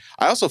by side,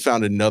 I also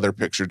found another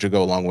picture to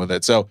go along with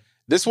it. So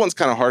this one's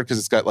kind of hard because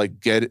it's got like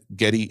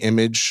Getty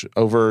image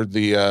over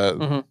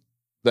the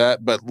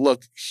that. But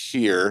look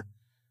here.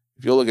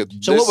 If you look at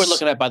so what we're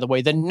looking at, by the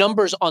way, the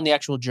numbers on the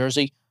actual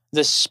jersey,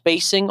 the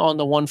spacing on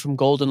the one from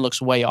Golden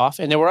looks way off.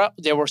 And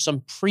there were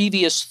some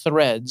previous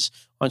threads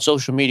on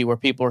social media where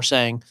people were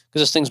saying,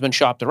 because this thing's been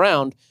shopped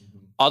around,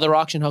 other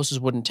auction houses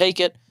wouldn't take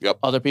it. Yep.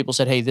 Other people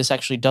said, hey, this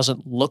actually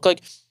doesn't look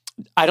like.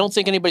 I don't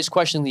think anybody's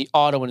questioning the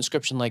auto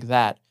inscription like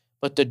that,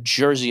 but the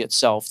jersey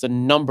itself, the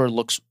number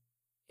looks,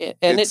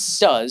 and it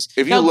does.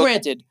 Now,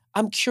 granted,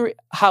 I'm curious,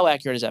 how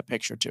accurate is that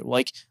picture too?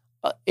 Like,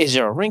 is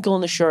there a wrinkle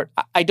in the shirt?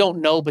 I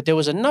don't know, but there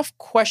was enough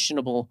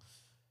questionable.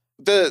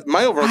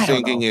 My overall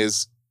thinking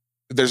is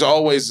there's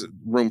always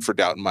room for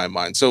doubt in my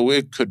mind, so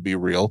it could be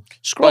real.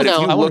 Scroll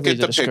down. If you look at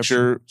the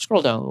picture,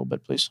 scroll down a little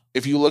bit, please.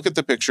 If you look at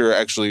the picture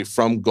actually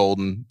from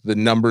Golden, the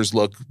numbers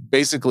look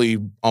basically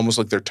almost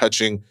like they're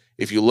touching.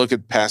 If you look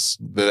at past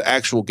the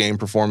actual game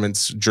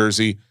performance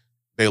jersey,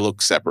 they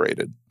look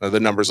separated. The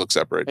numbers look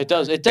separated. It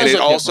does. It does. And it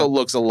also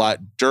looks a lot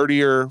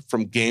dirtier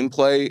from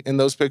gameplay in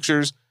those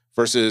pictures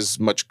versus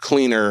much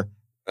cleaner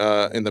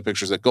in the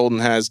pictures that Golden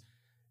has.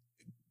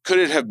 Could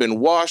it have been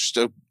washed?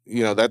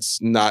 That's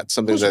not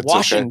something that's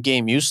washing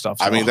game use stuff.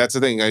 I mean, that's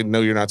the thing. I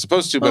know you're not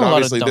supposed to, but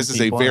obviously this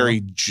is a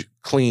very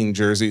clean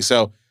jersey.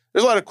 So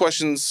there's a lot of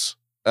questions.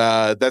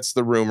 That's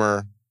the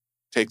rumor.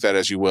 Take that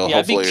as you will. Yeah,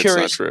 hopefully it's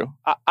not true.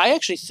 I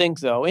actually think,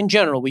 though, in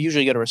general, we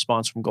usually get a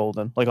response from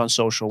Golden, like on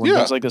social, when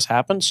things like this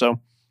happen. So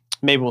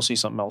maybe we'll see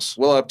something else.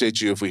 We'll update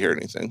you if we hear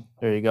anything.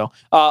 There you go.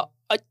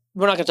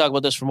 We're not going to talk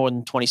about this for more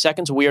than 20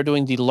 seconds. We are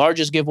doing the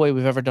largest giveaway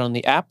we've ever done on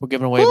the app. We're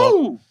giving away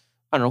about,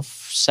 I don't know,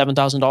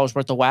 $7,000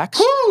 worth of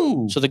wax.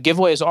 Woo! So the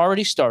giveaway has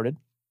already started.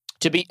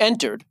 To be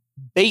entered,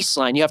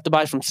 baseline, you have to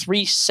buy from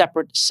 3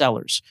 separate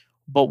sellers.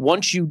 But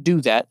once you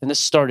do that, and this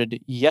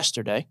started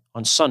yesterday,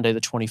 on Sunday,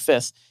 the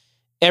 25th,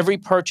 every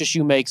purchase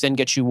you make then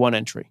gets you 1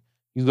 entry.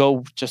 You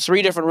go to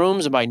 3 different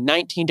rooms and buy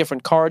 19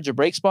 different cards or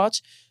break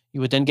spots.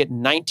 You would then get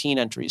 19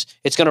 entries.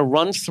 It's going to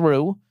run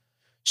through.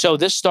 So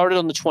this started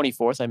on the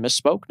 24th. I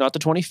misspoke, not the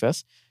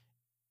 25th.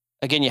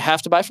 Again, you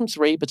have to buy from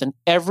 3, but then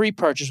every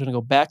purchase, we're going to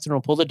go back through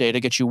and pull the data,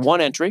 get you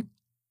 1 entry.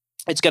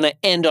 It's going to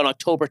end on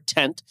October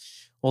 10th.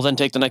 We'll then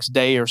take the next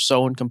day or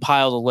so and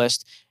compile the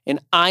list. And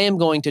I am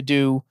going to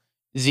do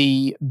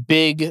the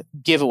big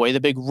giveaway, the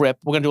big rip.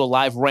 We're going to do a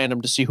live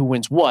random to see who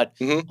wins what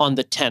on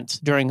the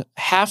 10th. During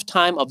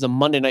halftime of the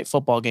Monday Night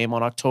Football game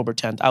on October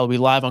 10th, I will be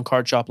live on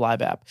Card Shop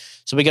Live app.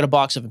 So we get a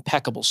box of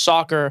Impeccable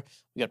Soccer.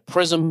 We got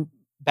Prism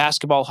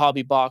Basketball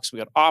Hobby Box. We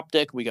got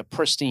Optic. We got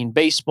Pristine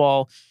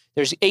Baseball.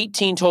 There's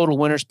 18 total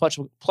winners, plus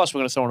we're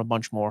going to throw in a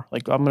bunch more.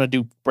 Like, I'm going to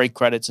do break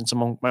credits and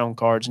some of my own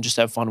cards and just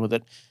have fun with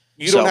it.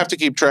 You don't have to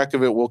keep track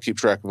of it. We'll keep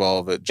track of all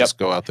of it. Just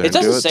go out there and do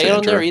it. It doesn't say it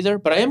on there either,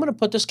 but I am going to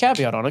put this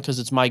caveat on it because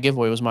it's my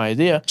giveaway. It was my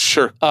idea.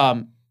 Sure.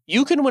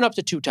 You can win up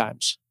to 2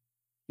 times.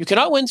 You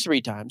cannot win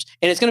 3 times.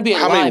 And it's going to be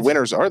How many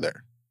winners are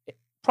there?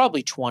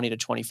 Probably 20 to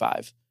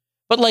 25.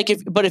 But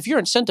if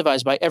you're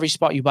incentivized by every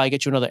spot you buy,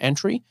 get you another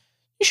entry,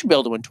 you should be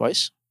able to win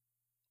twice.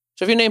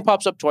 So if your name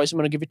pops up twice, I'm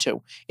going to give you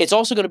 2. It's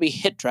also going to be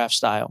hit draft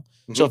style.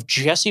 So if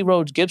Jesse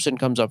Rhodes Gibson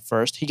comes up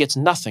first, he gets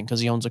nothing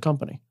because he owns a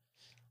company.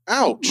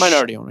 Ouch.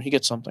 Minority owner. He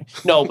gets something.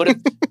 No, but if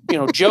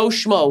Joe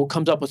Schmo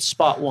comes up with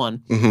spot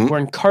 1, we're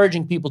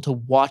encouraging people to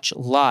watch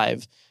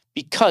live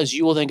because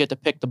you will then get to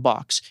pick the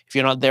box. If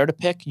you're not there to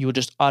pick, you will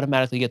just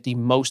automatically get the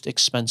most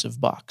expensive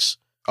box.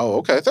 Oh,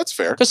 okay. That's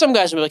fair. Because some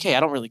guys will be like, hey, I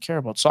don't really care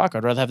about soccer.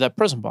 I'd rather have that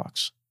Prism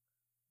box.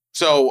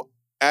 So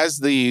as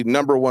the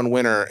number 1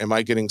 winner, am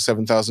I getting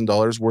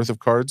 $7,000 worth of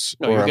cards?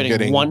 No, you're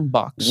getting 1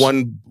 box.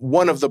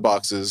 One of the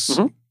boxes.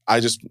 I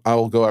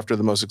will go after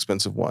the most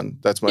expensive one.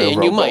 That's my overall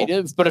and you goal.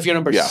 might, but if you're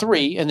number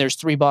 3 and there's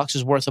 3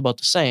 boxes worth about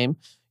the same,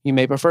 you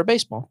may prefer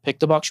baseball. Pick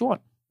the box you want.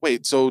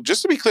 Wait, so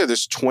just to be clear,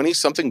 there's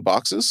 20-something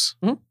boxes?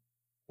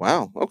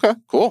 Wow. Okay,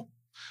 cool.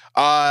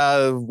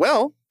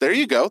 Well, there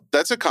you go.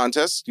 That's a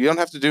contest. You don't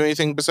have to do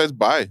anything besides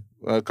buy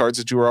cards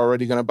that you were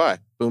already going to buy.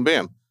 Boom,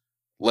 bam.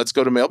 Let's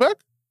go to Mailbag.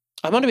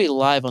 I'm going to be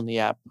live on the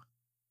app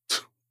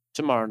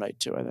tomorrow night,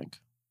 too, I think.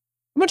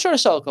 I'm going to try to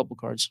sell a couple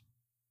cards.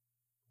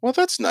 Well,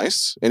 that's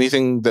nice.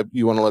 Anything that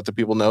you want to let the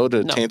people know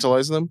to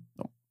tantalize them?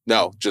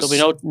 No, just...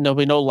 There'll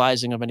be no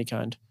lizing of any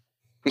kind.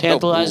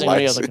 Tantalizing of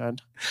any other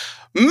kind.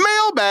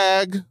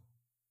 Mailbag.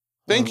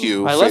 Thank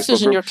you. I left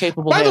this in your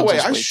capable hands. By the way,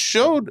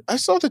 I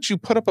saw that you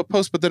put up a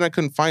post, but then I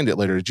couldn't find it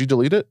later. Did you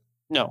delete it?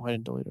 No, I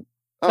didn't delete it.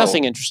 Oh.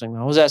 Nothing interesting,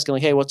 though. I was asking,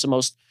 like, hey, what's the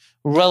most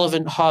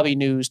relevant hobby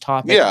news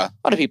topic? Yeah.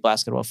 A lot of people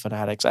asking about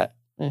Fanatics.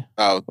 We're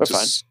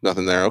fine.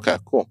 Nothing there. Okay,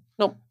 cool.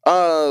 Nope.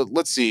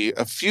 Let's see.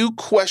 A few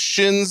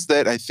questions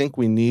that I think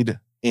we need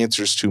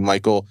answers to,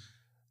 Michael.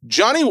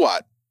 Johnny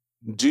Watt,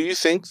 do you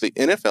think the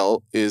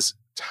NFL is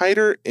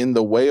tighter in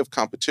the way of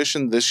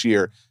competition this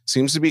year?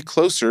 Seems to be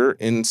closer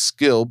in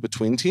skill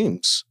between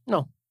teams.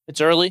 No.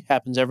 It's early.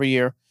 Happens every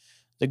year.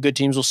 the good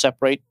teams will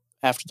separate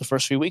after the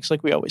first few weeks,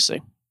 like we always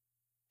say.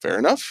 Fair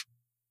enough.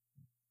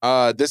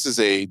 This is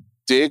a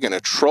dig and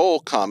a troll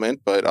comment,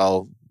 but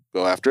I'll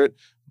go after it.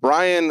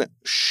 Brian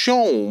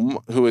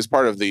Shom, who is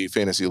part of the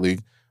Fantasy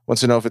League,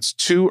 wants to know if it's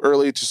too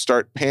early to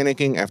start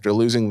panicking after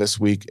losing this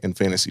week in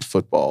fantasy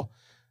football.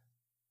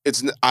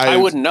 I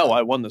wouldn't know.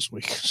 I won this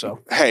week. So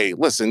hey,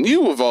 listen,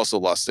 you have also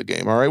lost the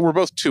game. All right, we're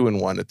both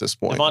 2-1 at this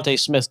point. Devontae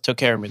Smith took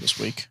care of me this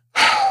week.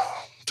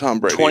 Tom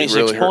Brady 26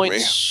 really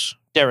points.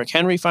 Derrick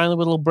Henry finally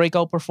with a little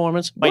breakout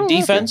performance. My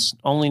defense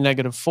only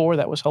 -4.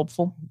 That was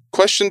helpful.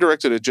 Question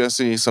directed at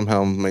Jesse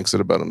somehow makes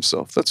it about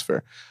himself. That's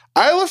fair.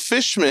 Isla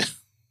Fishman.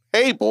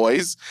 Hey,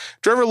 boys.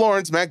 Trevor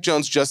Lawrence, Mac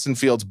Jones, Justin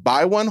Fields.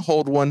 Buy one,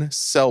 hold one,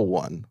 sell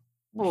one.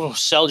 Oh,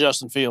 sell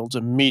Justin Fields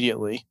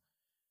immediately.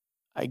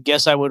 I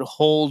guess I would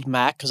hold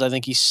Mac because I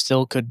think he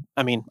still could.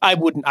 I mean, I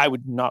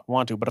would not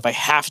want to, but if I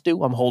have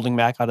to, I'm holding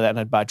Mac out of that and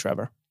I'd buy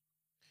Trevor.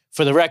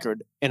 For the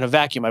record, in a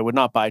vacuum, I would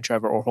not buy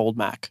Trevor or hold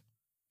Mac.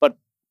 But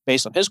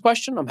based on his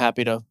question, I'm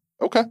happy to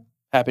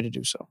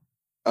do so.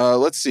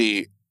 Let's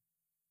see.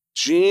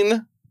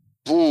 Gene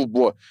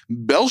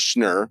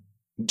Belschner,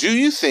 do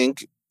you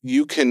think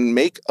you can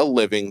make a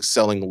living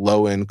selling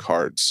low-end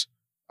cards?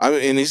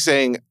 And he's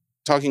saying,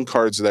 talking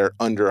cards that are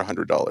under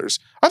 $100.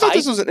 I thought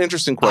this was an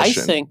interesting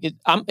question.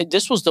 I think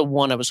this was the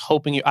one I was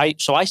hoping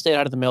so I stayed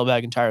out of the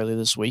mailbag entirely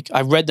this week.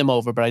 I read them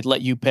over, but I'd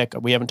let you pick.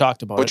 We haven't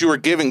talked about it. But you were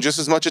giving just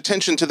as much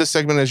attention to this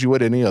segment as you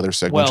would any other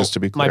segment, just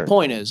to be clear. My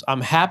point is,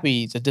 I'm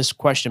happy that this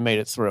question made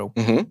it through.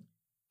 Mm-hmm.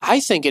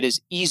 I think it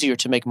is easier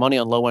to make money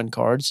on low-end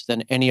cards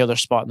than any other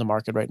spot in the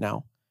market right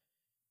now.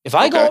 If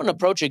I go out and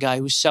approach a guy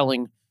who's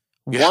selling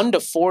 $1 to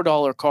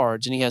 $4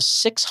 cards and he has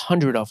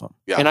 600 of them,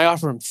 and I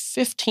offer him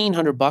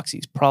 $1,500,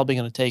 he's probably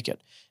going to take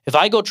it. If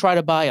I go try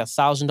to buy a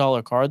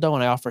 $1,000 card though,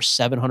 and I offer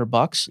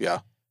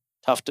 $700,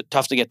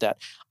 tough to get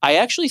that. I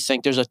actually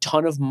think there's a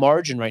ton of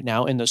margin right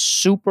now in the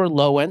super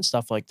low end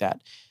stuff like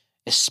that,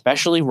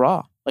 especially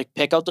raw. Like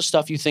pick out the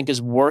stuff you think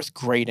is worth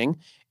grading,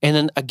 and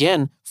then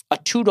again, a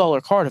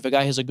 $2 card. If a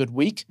guy has a good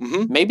week,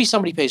 maybe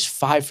somebody pays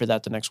 $5 for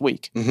that the next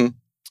week.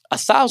 A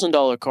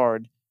 $1,000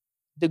 card,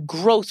 the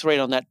growth rate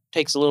on that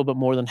takes a little bit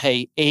more than,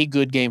 hey, a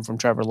good game from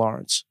Trevor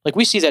Lawrence. Like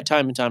we see that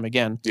time and time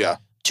again. Yeah.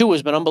 Tua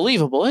has been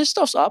unbelievable. His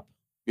stuff's up.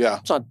 Yeah.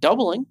 It's not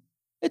doubling.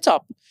 It's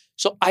up.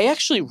 So I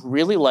actually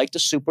really like the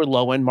super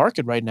low end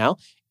market right now.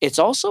 It's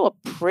also a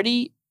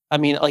pretty,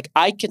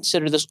 I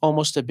consider this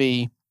almost to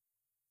be,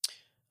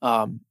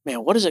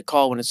 what is it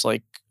called when it's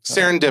like?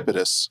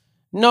 Serendipitous.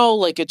 No,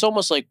 like it's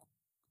almost like,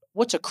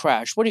 what's a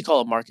crash? What do you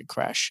call a market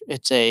crash?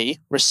 It's a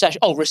recession.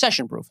 Oh,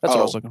 recession proof. That's what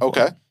I was looking for.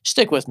 Okay.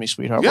 Stick with me,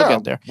 sweetheart. Yeah, we'll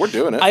get there. We're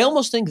doing it. I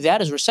almost think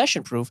that is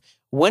recession proof.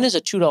 When is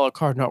a $2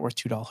 card not worth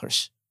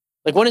 $2?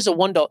 Like when is a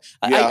 $1?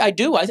 Yeah. I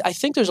do. I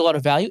think there's a lot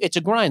of value. It's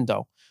a grind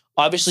though.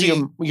 Obviously,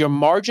 your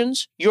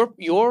margins,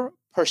 your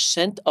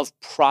percent of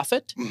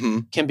profit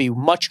can be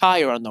much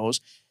higher on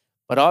those.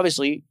 But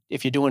obviously,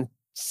 if you're doing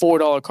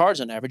 $4 cards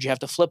on average, you have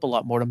to flip a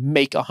lot more to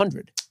make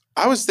 100.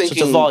 I was thinking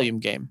it's a volume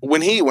game.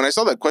 When I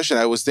saw that question,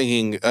 I was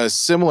thinking a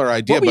similar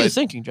idea. What were you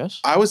thinking,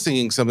 Jess? I was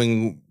thinking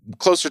something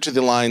closer to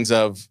the lines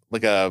of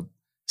like a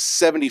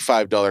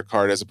 $75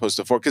 card as opposed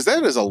to $4, because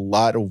that is a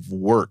lot of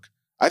work.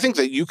 I think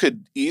that you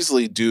could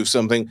easily do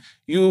something.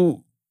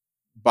 You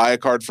buy a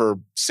card for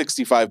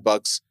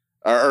 $65,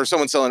 or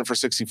someone selling it for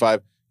 $65.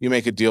 You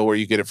make a deal where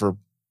you get it for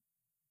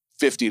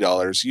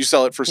 $50. You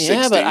sell it for $60.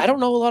 Yeah, but I don't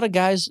know a lot of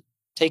guys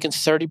taking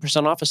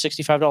 30% off a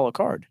 $65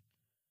 card.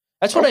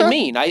 That's what I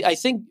mean. I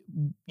think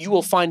you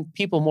will find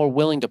people more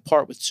willing to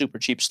part with super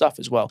cheap stuff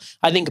as well.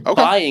 I think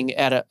buying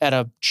at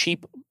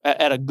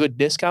a good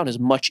discount is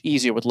much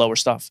easier with lower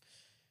stuff.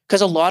 Because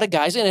a lot of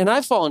guys, and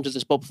I've fallen into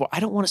this boat before, I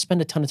don't want to spend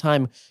a ton of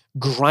time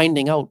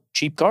grinding out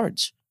cheap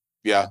cards.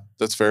 Yeah,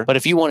 that's fair. But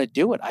if you want to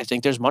do it, I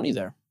think there's money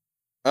there.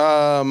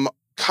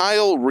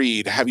 Kyle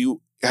Reed, have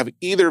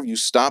either of you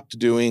stopped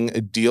doing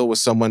a deal with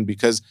someone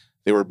because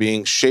they were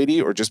being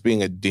shady or just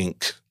being a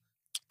dink?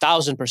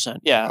 1,000%.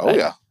 Yeah. Oh,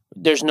 yeah.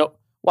 There's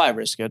why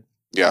risk it?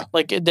 Yeah.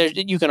 Like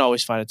you can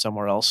always find it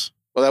somewhere else.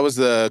 Well, that was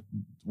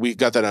we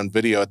got that on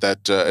video at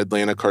that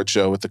Atlanta card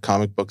show with the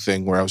comic book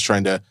thing where I was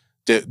trying to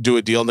do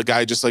a deal and the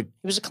guy just like...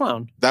 He was a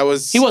clown.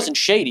 He wasn't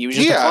shady. He was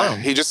just a clown.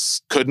 He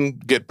just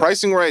couldn't get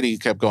pricing right. He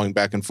kept going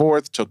back and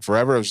forth. Took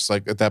forever. It was just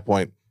like, at that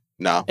point,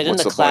 no. And then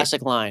the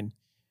classic line,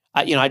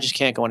 I just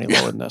can't go any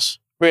lower than this.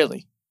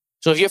 Really.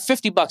 So if you're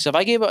 $50, if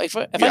I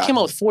came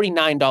out with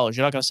 $49,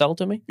 you're not going to sell it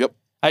to me? Yep.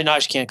 I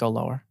just can't go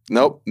lower.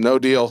 Nope. No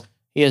deal.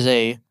 He is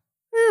a...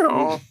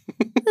 Don't.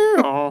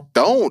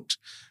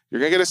 You're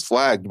going to get us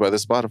flagged by the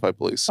Spotify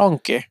police.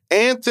 Okay.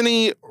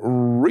 Anthony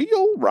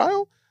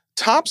Ryle?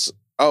 Tops.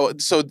 Oh,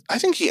 so I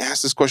think he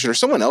asked this question, or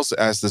someone else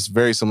asked this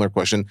very similar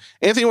question.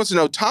 Anthony wants to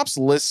know, Tops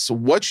lists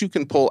what you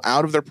can pull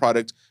out of their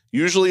product,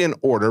 usually in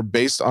order,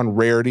 based on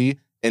rarity,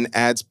 and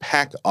adds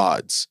pack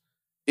odds.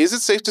 Is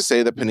it safe to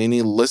say that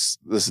Panini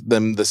lists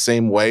them the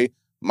same way,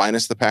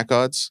 minus the pack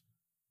odds?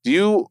 Do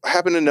you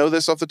happen to know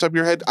this off the top of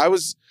your head?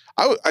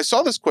 I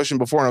saw this question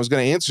before and I was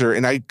going to answer,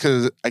 and I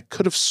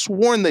could have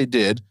sworn they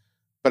did,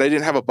 but I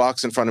didn't have a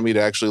box in front of me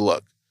to actually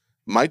look.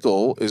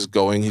 Michael is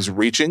going. He's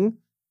reaching.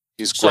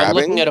 He's So grabbing. I'm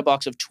looking at a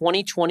box of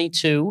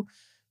 2022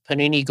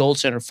 Panini Gold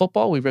Standard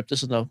Football. We ripped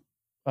this with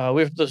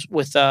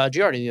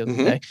Giardi the other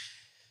day.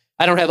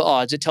 I don't have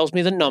odds. It tells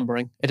me the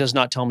numbering. It does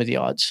not tell me the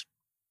odds.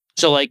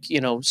 So, like,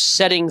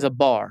 setting the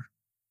bar,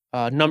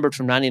 numbered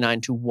from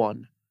 99 to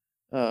 1.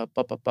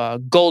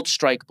 Gold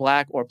strike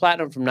black or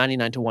platinum from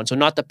 99 to 1. So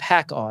not the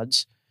pack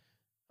odds.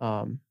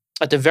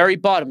 At the very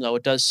bottom, though,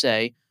 it does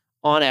say,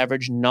 on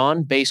average,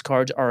 non-base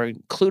cards are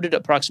included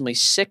approximately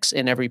 6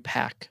 in every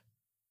pack.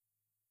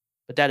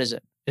 But that is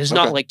it. It is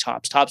not like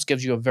Topps. Topps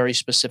gives you a very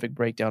specific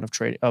breakdown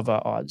of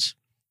odds.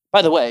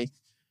 By the way,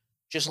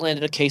 just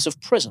landed a case of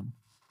Prism.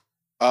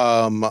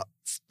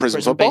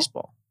 Prism football?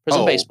 Baseball.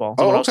 Prism baseball.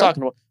 That's what I was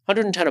talking about.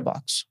 $110 a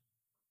box.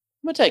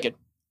 I'm gonna take it.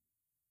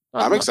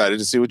 I'm excited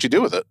to see what you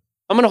do with it.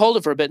 I'm gonna hold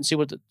it for a bit and see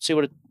what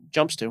it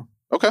jumps to.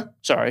 Okay.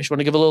 Sorry, I just want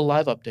to give a little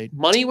live update.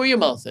 Money where your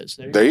mouth is.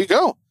 There you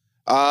go.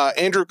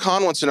 Andrew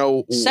Kahn wants to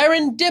know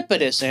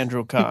serendipitous.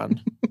 Andrew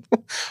Kahn.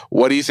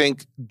 What do you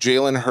think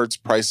Jalen Hurts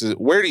prices?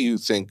 Where do you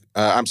think?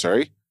 I'm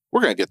sorry.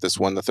 We're gonna get this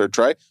one the third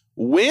try.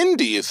 When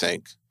do you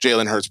think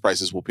Jalen Hurts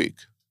prices will peak?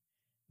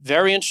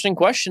 Very interesting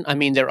question. I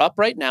mean, they're up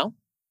right now,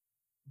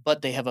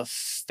 but they have a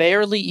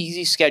fairly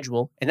easy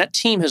schedule, and that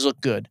team has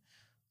looked good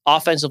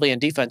offensively and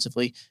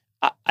defensively.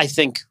 I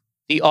think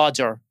the odds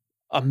are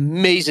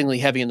amazingly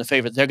heavy in the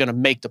favor that they're going to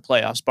make the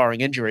playoffs, barring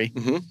injury.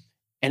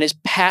 And his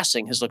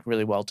passing has looked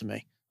really well to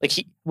me. Like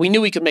we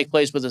knew he could make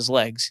plays with his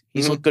legs.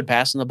 He's looked good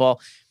passing the ball.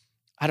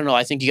 I don't know.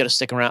 I think you got to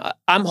stick around.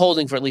 I'm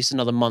holding for at least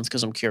another month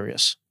because I'm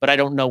curious, but I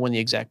don't know when the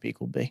exact peak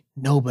will be.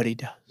 Nobody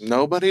does.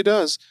 Nobody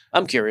does.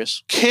 I'm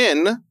curious.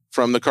 Ken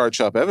from the Card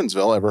Shop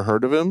Evansville. Ever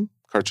heard of him?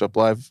 Card Shop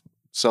Live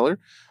seller.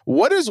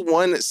 What is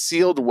one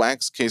sealed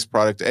wax case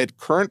product at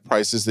current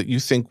prices that you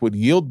think would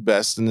yield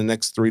best in the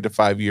next 3 to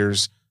 5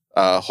 years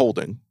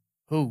holding?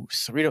 Ooh,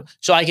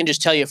 so I can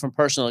just tell you from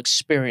personal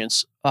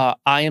experience, I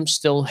am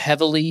still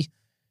heavily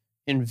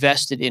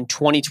invested in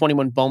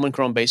 2021 Bowman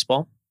Chrome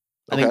Baseball.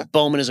 I think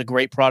Bowman is a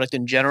great product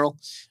in general.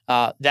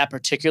 That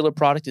particular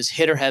product is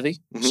hitter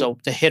heavy. So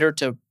the hitter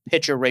to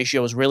pitcher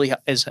ratio is really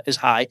is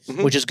high,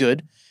 which is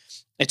good.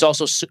 It's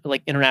also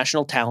like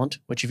international talent,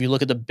 which if you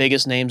look at the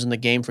biggest names in the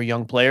game for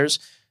young players,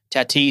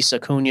 Tatis,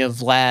 Acuna,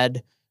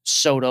 Vlad,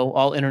 Soto,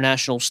 all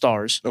international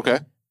stars.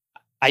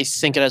 I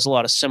think it has a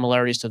lot of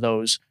similarities to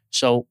those.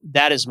 So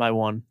that is my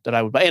one that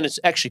I would buy. And it's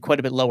actually quite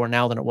a bit lower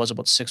now than it was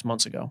about 6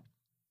 months ago.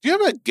 Do you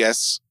have a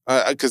guess?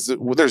 Because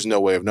there's no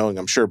way of knowing,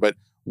 I'm sure. But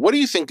what do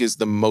you think is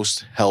the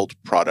most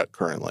held product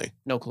currently?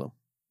 No clue.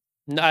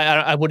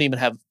 I wouldn't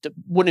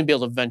even be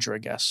able to venture a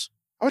guess.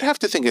 I would have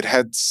to think it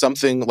had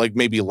something like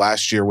maybe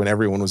last year when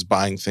everyone was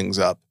buying things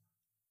up.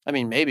 I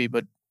mean, maybe,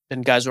 but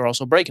then guys are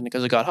also breaking it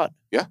because it got hot.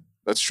 Yeah,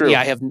 that's true.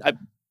 Yeah,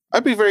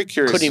 I'd be very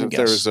curious if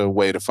there was a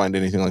way to find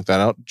anything like that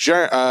out.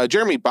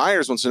 Jeremy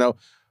Byers wants to know,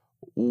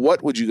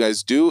 what would you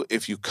guys do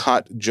if you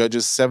caught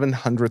Judge's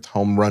 700th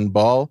home run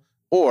ball?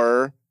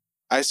 Or,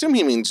 I assume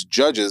he means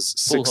Judge's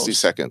 60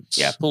 seconds.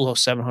 Yeah, Pujols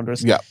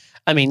 700th. Yeah.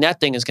 I mean,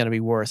 that thing is going to be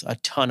worth a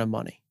ton of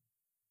money.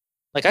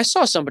 Like, I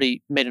saw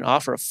somebody made an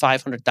offer of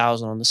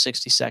 $500,000 on the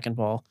 60-second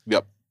ball.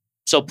 Yep.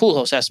 So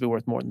Pujols has to be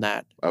worth more than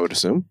that. I would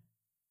assume.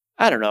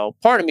 I don't know.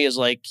 Part of me is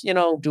like,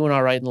 doing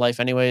all right in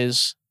life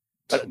anyways.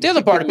 But the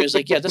other part of me is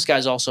like, yeah, this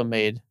guy's also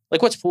made,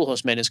 like, what's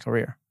Pujols made in his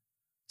career?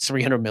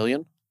 $300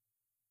 million?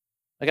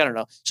 Like, I don't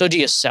know. So do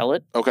you sell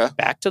it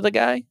back to the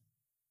guy?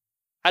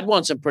 I'd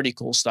want some pretty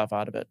cool stuff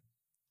out of it.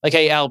 Like,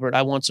 hey, Albert,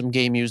 I want some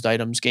game-used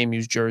items,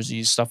 game-used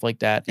jerseys, stuff like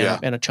that,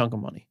 and a chunk of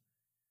money.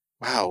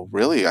 Wow,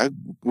 really? I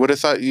would have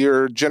thought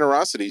your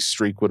generosity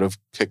streak would have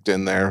kicked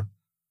in there.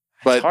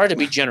 But it's hard to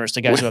be generous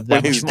to guys who have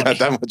that much money.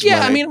 That much money.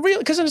 I mean, really,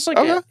 because it's like,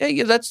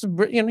 that's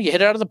you hit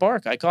it out of the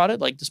park. I caught it.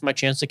 Like, this is my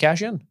chance to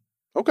cash in.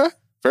 Okay,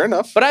 fair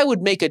enough. But I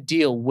would make a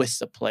deal with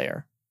the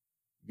player.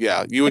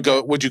 Yeah, you would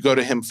go. Would you go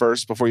to him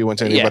first before you went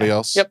to anybody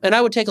else? Yep, and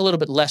I would take a little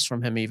bit less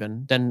from him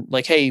even than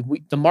like, hey,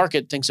 the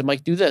market thinks it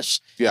might do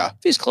this. Yeah,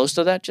 if he's close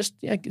to that, just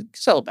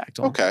sell it back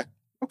to him. Okay,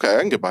 I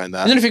can get behind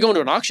that. And then if you're going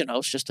to an auction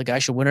house, just the guy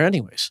should win it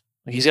anyways.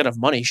 Like, he's got enough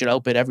money, he should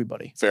outbid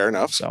everybody. Fair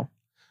enough. So,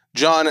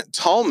 John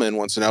Tallman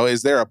wants to know: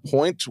 is there a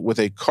point with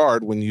a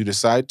card when you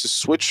decide to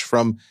switch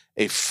from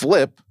a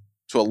flip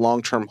to a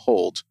long-term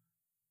hold?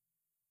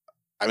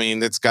 I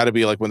mean, it's got to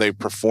be like when they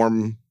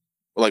perform,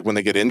 like when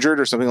they get injured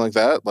or something like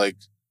that. Like,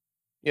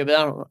 yeah, but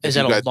I don't know. Is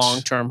that a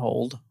long-term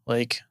hold?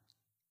 Like,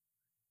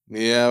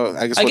 yeah,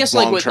 I guess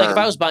like if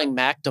I was buying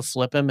Mac to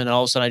flip him and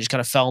all of a sudden I just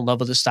kind of fell in love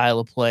with his style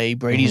of play,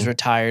 Brady's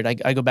retired,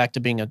 I go back to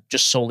being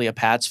just solely a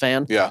Pats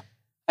fan. Yeah.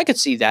 I could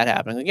see that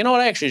happening. Like, you know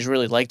what? I actually just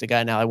really like the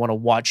guy now. I want to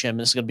watch him.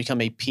 This is going to become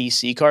a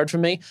PC card for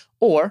me.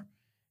 Or,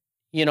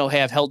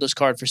 hey, I've held this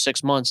card for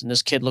 6 months and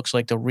this kid looks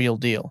like the real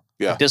deal.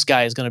 Yeah. Like, this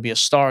guy is going to be a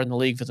star in the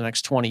league for the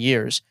next 20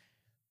 years.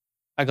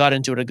 I got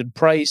into it at a good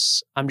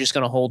price. I'm just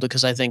going to hold it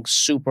because I think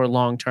super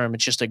long-term,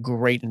 it's just a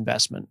great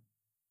investment.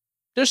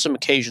 There's some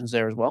occasions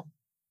there as well.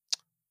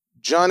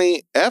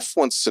 Johnny F.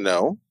 wants to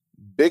know,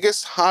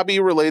 biggest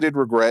hobby-related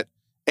regret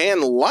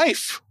and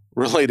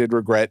life-related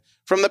regret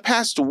from the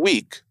past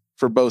week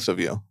for both of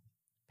you.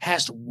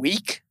 Past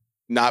week?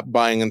 Not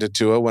buying into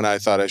Tua when I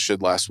thought I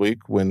should last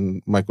week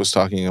when Mike was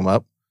talking him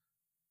up.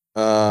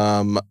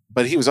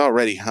 But he was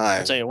already high.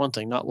 I'll tell you one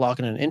thing, not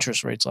locking in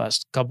interest rates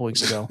last couple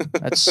weeks ago.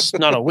 That's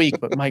not a week,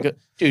 but my good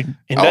dude,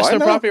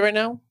 investment property right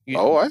now?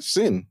 I've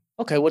seen.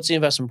 Okay, what's the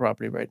investment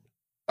property rate?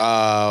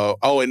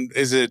 And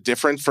is it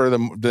different for the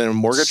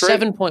mortgage rate?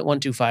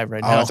 7.125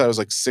 right now. I thought it was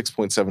like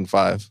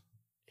 6.75.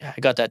 Yeah, I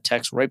got that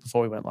text right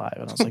before we went live,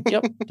 and I was like,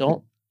 yep,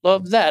 don't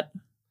love that.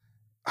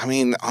 I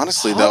mean,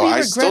 honestly, though,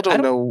 I still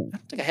don't know. I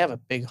don't think I have a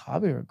big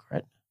hobby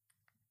regret.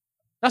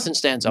 Nothing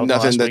stands out.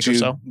 Nothing that you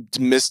so.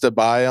 missed a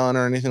buy on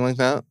or anything like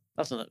that?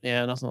 Nothing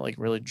that like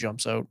really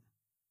jumps out.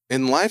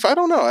 In life, I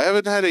don't know. I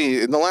haven't had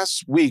any. In the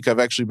last week, I've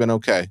actually been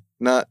okay.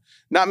 Not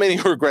many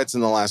regrets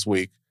in the last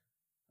week.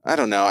 I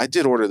don't know. I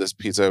did order this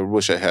pizza. I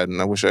wish I hadn't.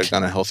 I wish I had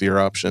gotten a healthier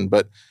option.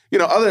 But,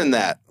 other than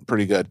that,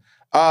 pretty good.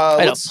 I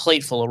had a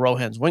plate full of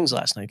Rohan's wings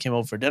last night. Came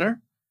over for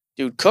dinner.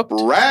 Dude cooked.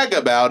 Brag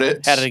about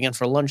it. Had it again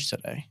for lunch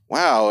today.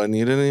 Wow, and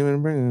you didn't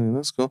even bring it.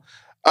 That's cool.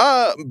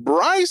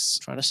 Bryce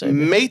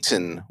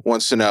Mayton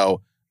wants to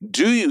know,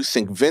 do you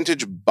think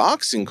vintage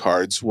boxing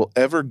cards will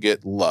ever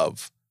get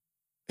love?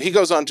 He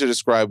goes on to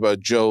describe a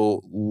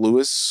Joe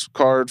Louis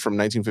card from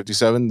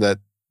 1957 that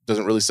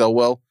doesn't really sell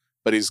well,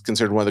 but he's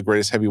considered one of the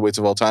greatest heavyweights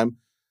of all time.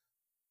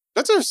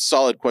 That's a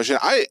solid question.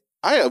 I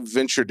have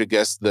ventured to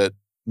guess that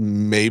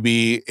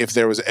maybe if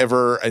there was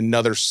ever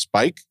another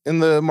spike in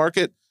the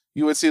market,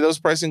 you would see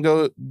pricing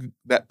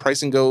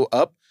go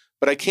up.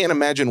 But I can't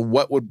imagine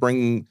what would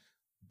bring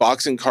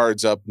boxing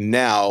cards up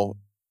now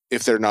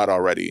if they're not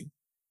already.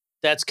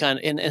 That's kind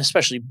of, and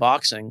especially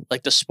boxing,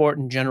 like the sport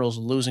in general is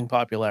losing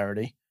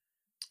popularity.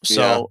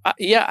 So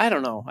I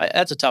don't know.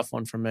 That's a tough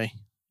one for me.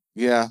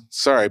 Yeah,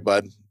 sorry,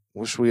 bud.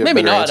 Wish we had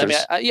maybe not.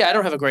 Answers. I mean, I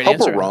don't have a great Hope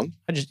answer. We're wrong.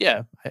 I just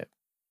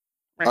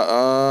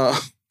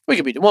we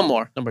could be one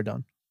more, then we're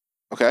done.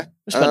 Okay,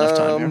 we spent enough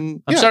time here.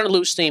 I'm starting to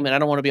lose steam, and I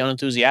don't want to be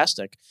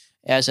unenthusiastic,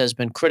 as has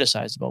been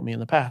criticized about me in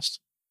the past.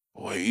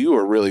 Boy, you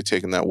are really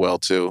taking that well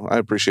too. I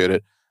appreciate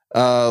it.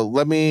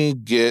 Let me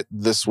get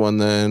this one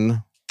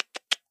then.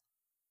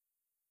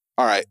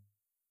 All right.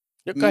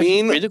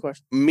 Okay. Read the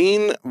question.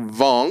 Mean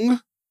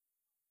Vong.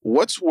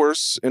 What's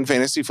worse in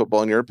fantasy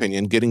football, in your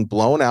opinion, getting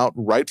blown out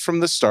right from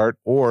the start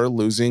or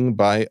losing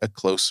by a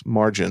close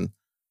margin?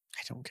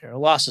 I don't care. A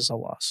loss is a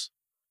loss.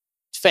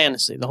 It's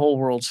fantasy. The whole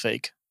world's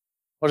fake.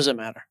 What does it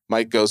matter?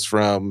 Mike goes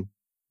from,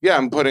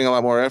 I'm putting a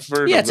lot more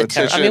effort. Yeah, it's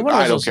I mean, what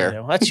I don't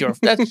care.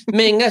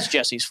 That's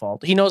Jesse's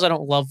fault. He knows I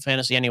don't love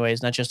fantasy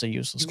anyways, not just a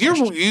useless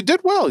question. You did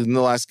well in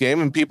the last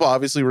game, and people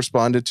obviously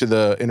responded to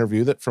the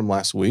interview from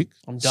last week.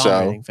 I'm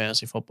dominating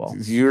fantasy football.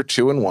 You're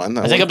 2-1.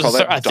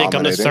 I think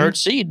I'm the third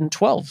seed in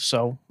 12,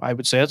 so I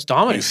would say that's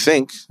dominating. You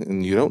think,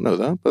 and you don't know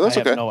that, but that's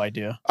okay. I have no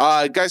idea.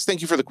 Guys,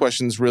 thank you for the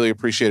questions. Really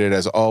appreciate it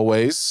as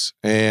always.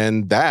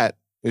 And that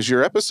is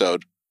your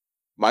episode.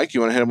 Mike,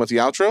 you want to hit him with the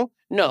outro?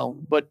 No,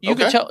 but you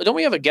can tell. Don't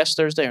we have a guest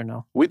Thursday or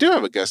no? We do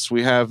have a guest.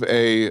 We have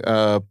a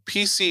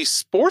PC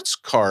sports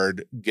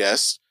card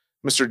guest.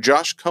 Mr.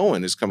 Josh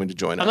Cohen is coming to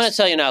join us. I'm going to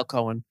tell you now,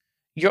 Cohen.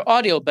 Your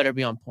audio better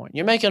be on point.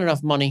 You're making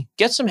enough money.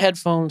 Get some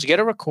headphones.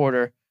 Get a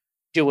recorder.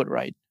 Do it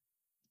right.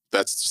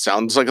 That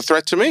sounds like a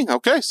threat to me.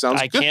 Okay,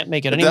 sounds good. I can't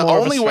make it any more. The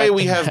only way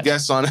we have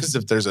guests on is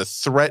if there's a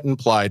threat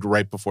implied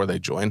right before they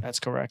join. That's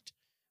correct.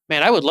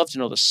 Man, I would love to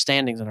know the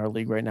standings in our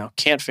league right now.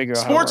 Can't figure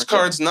out Sports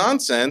Cards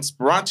Nonsense,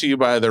 brought to you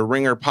by the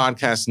Ringer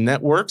Podcast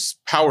Networks,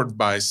 powered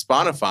by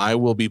Spotify.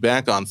 We'll be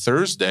back on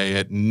Thursday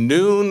at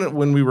noon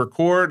when we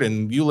record,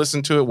 and you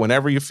listen to it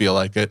whenever you feel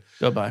like it.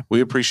 Goodbye. We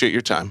appreciate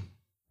your time.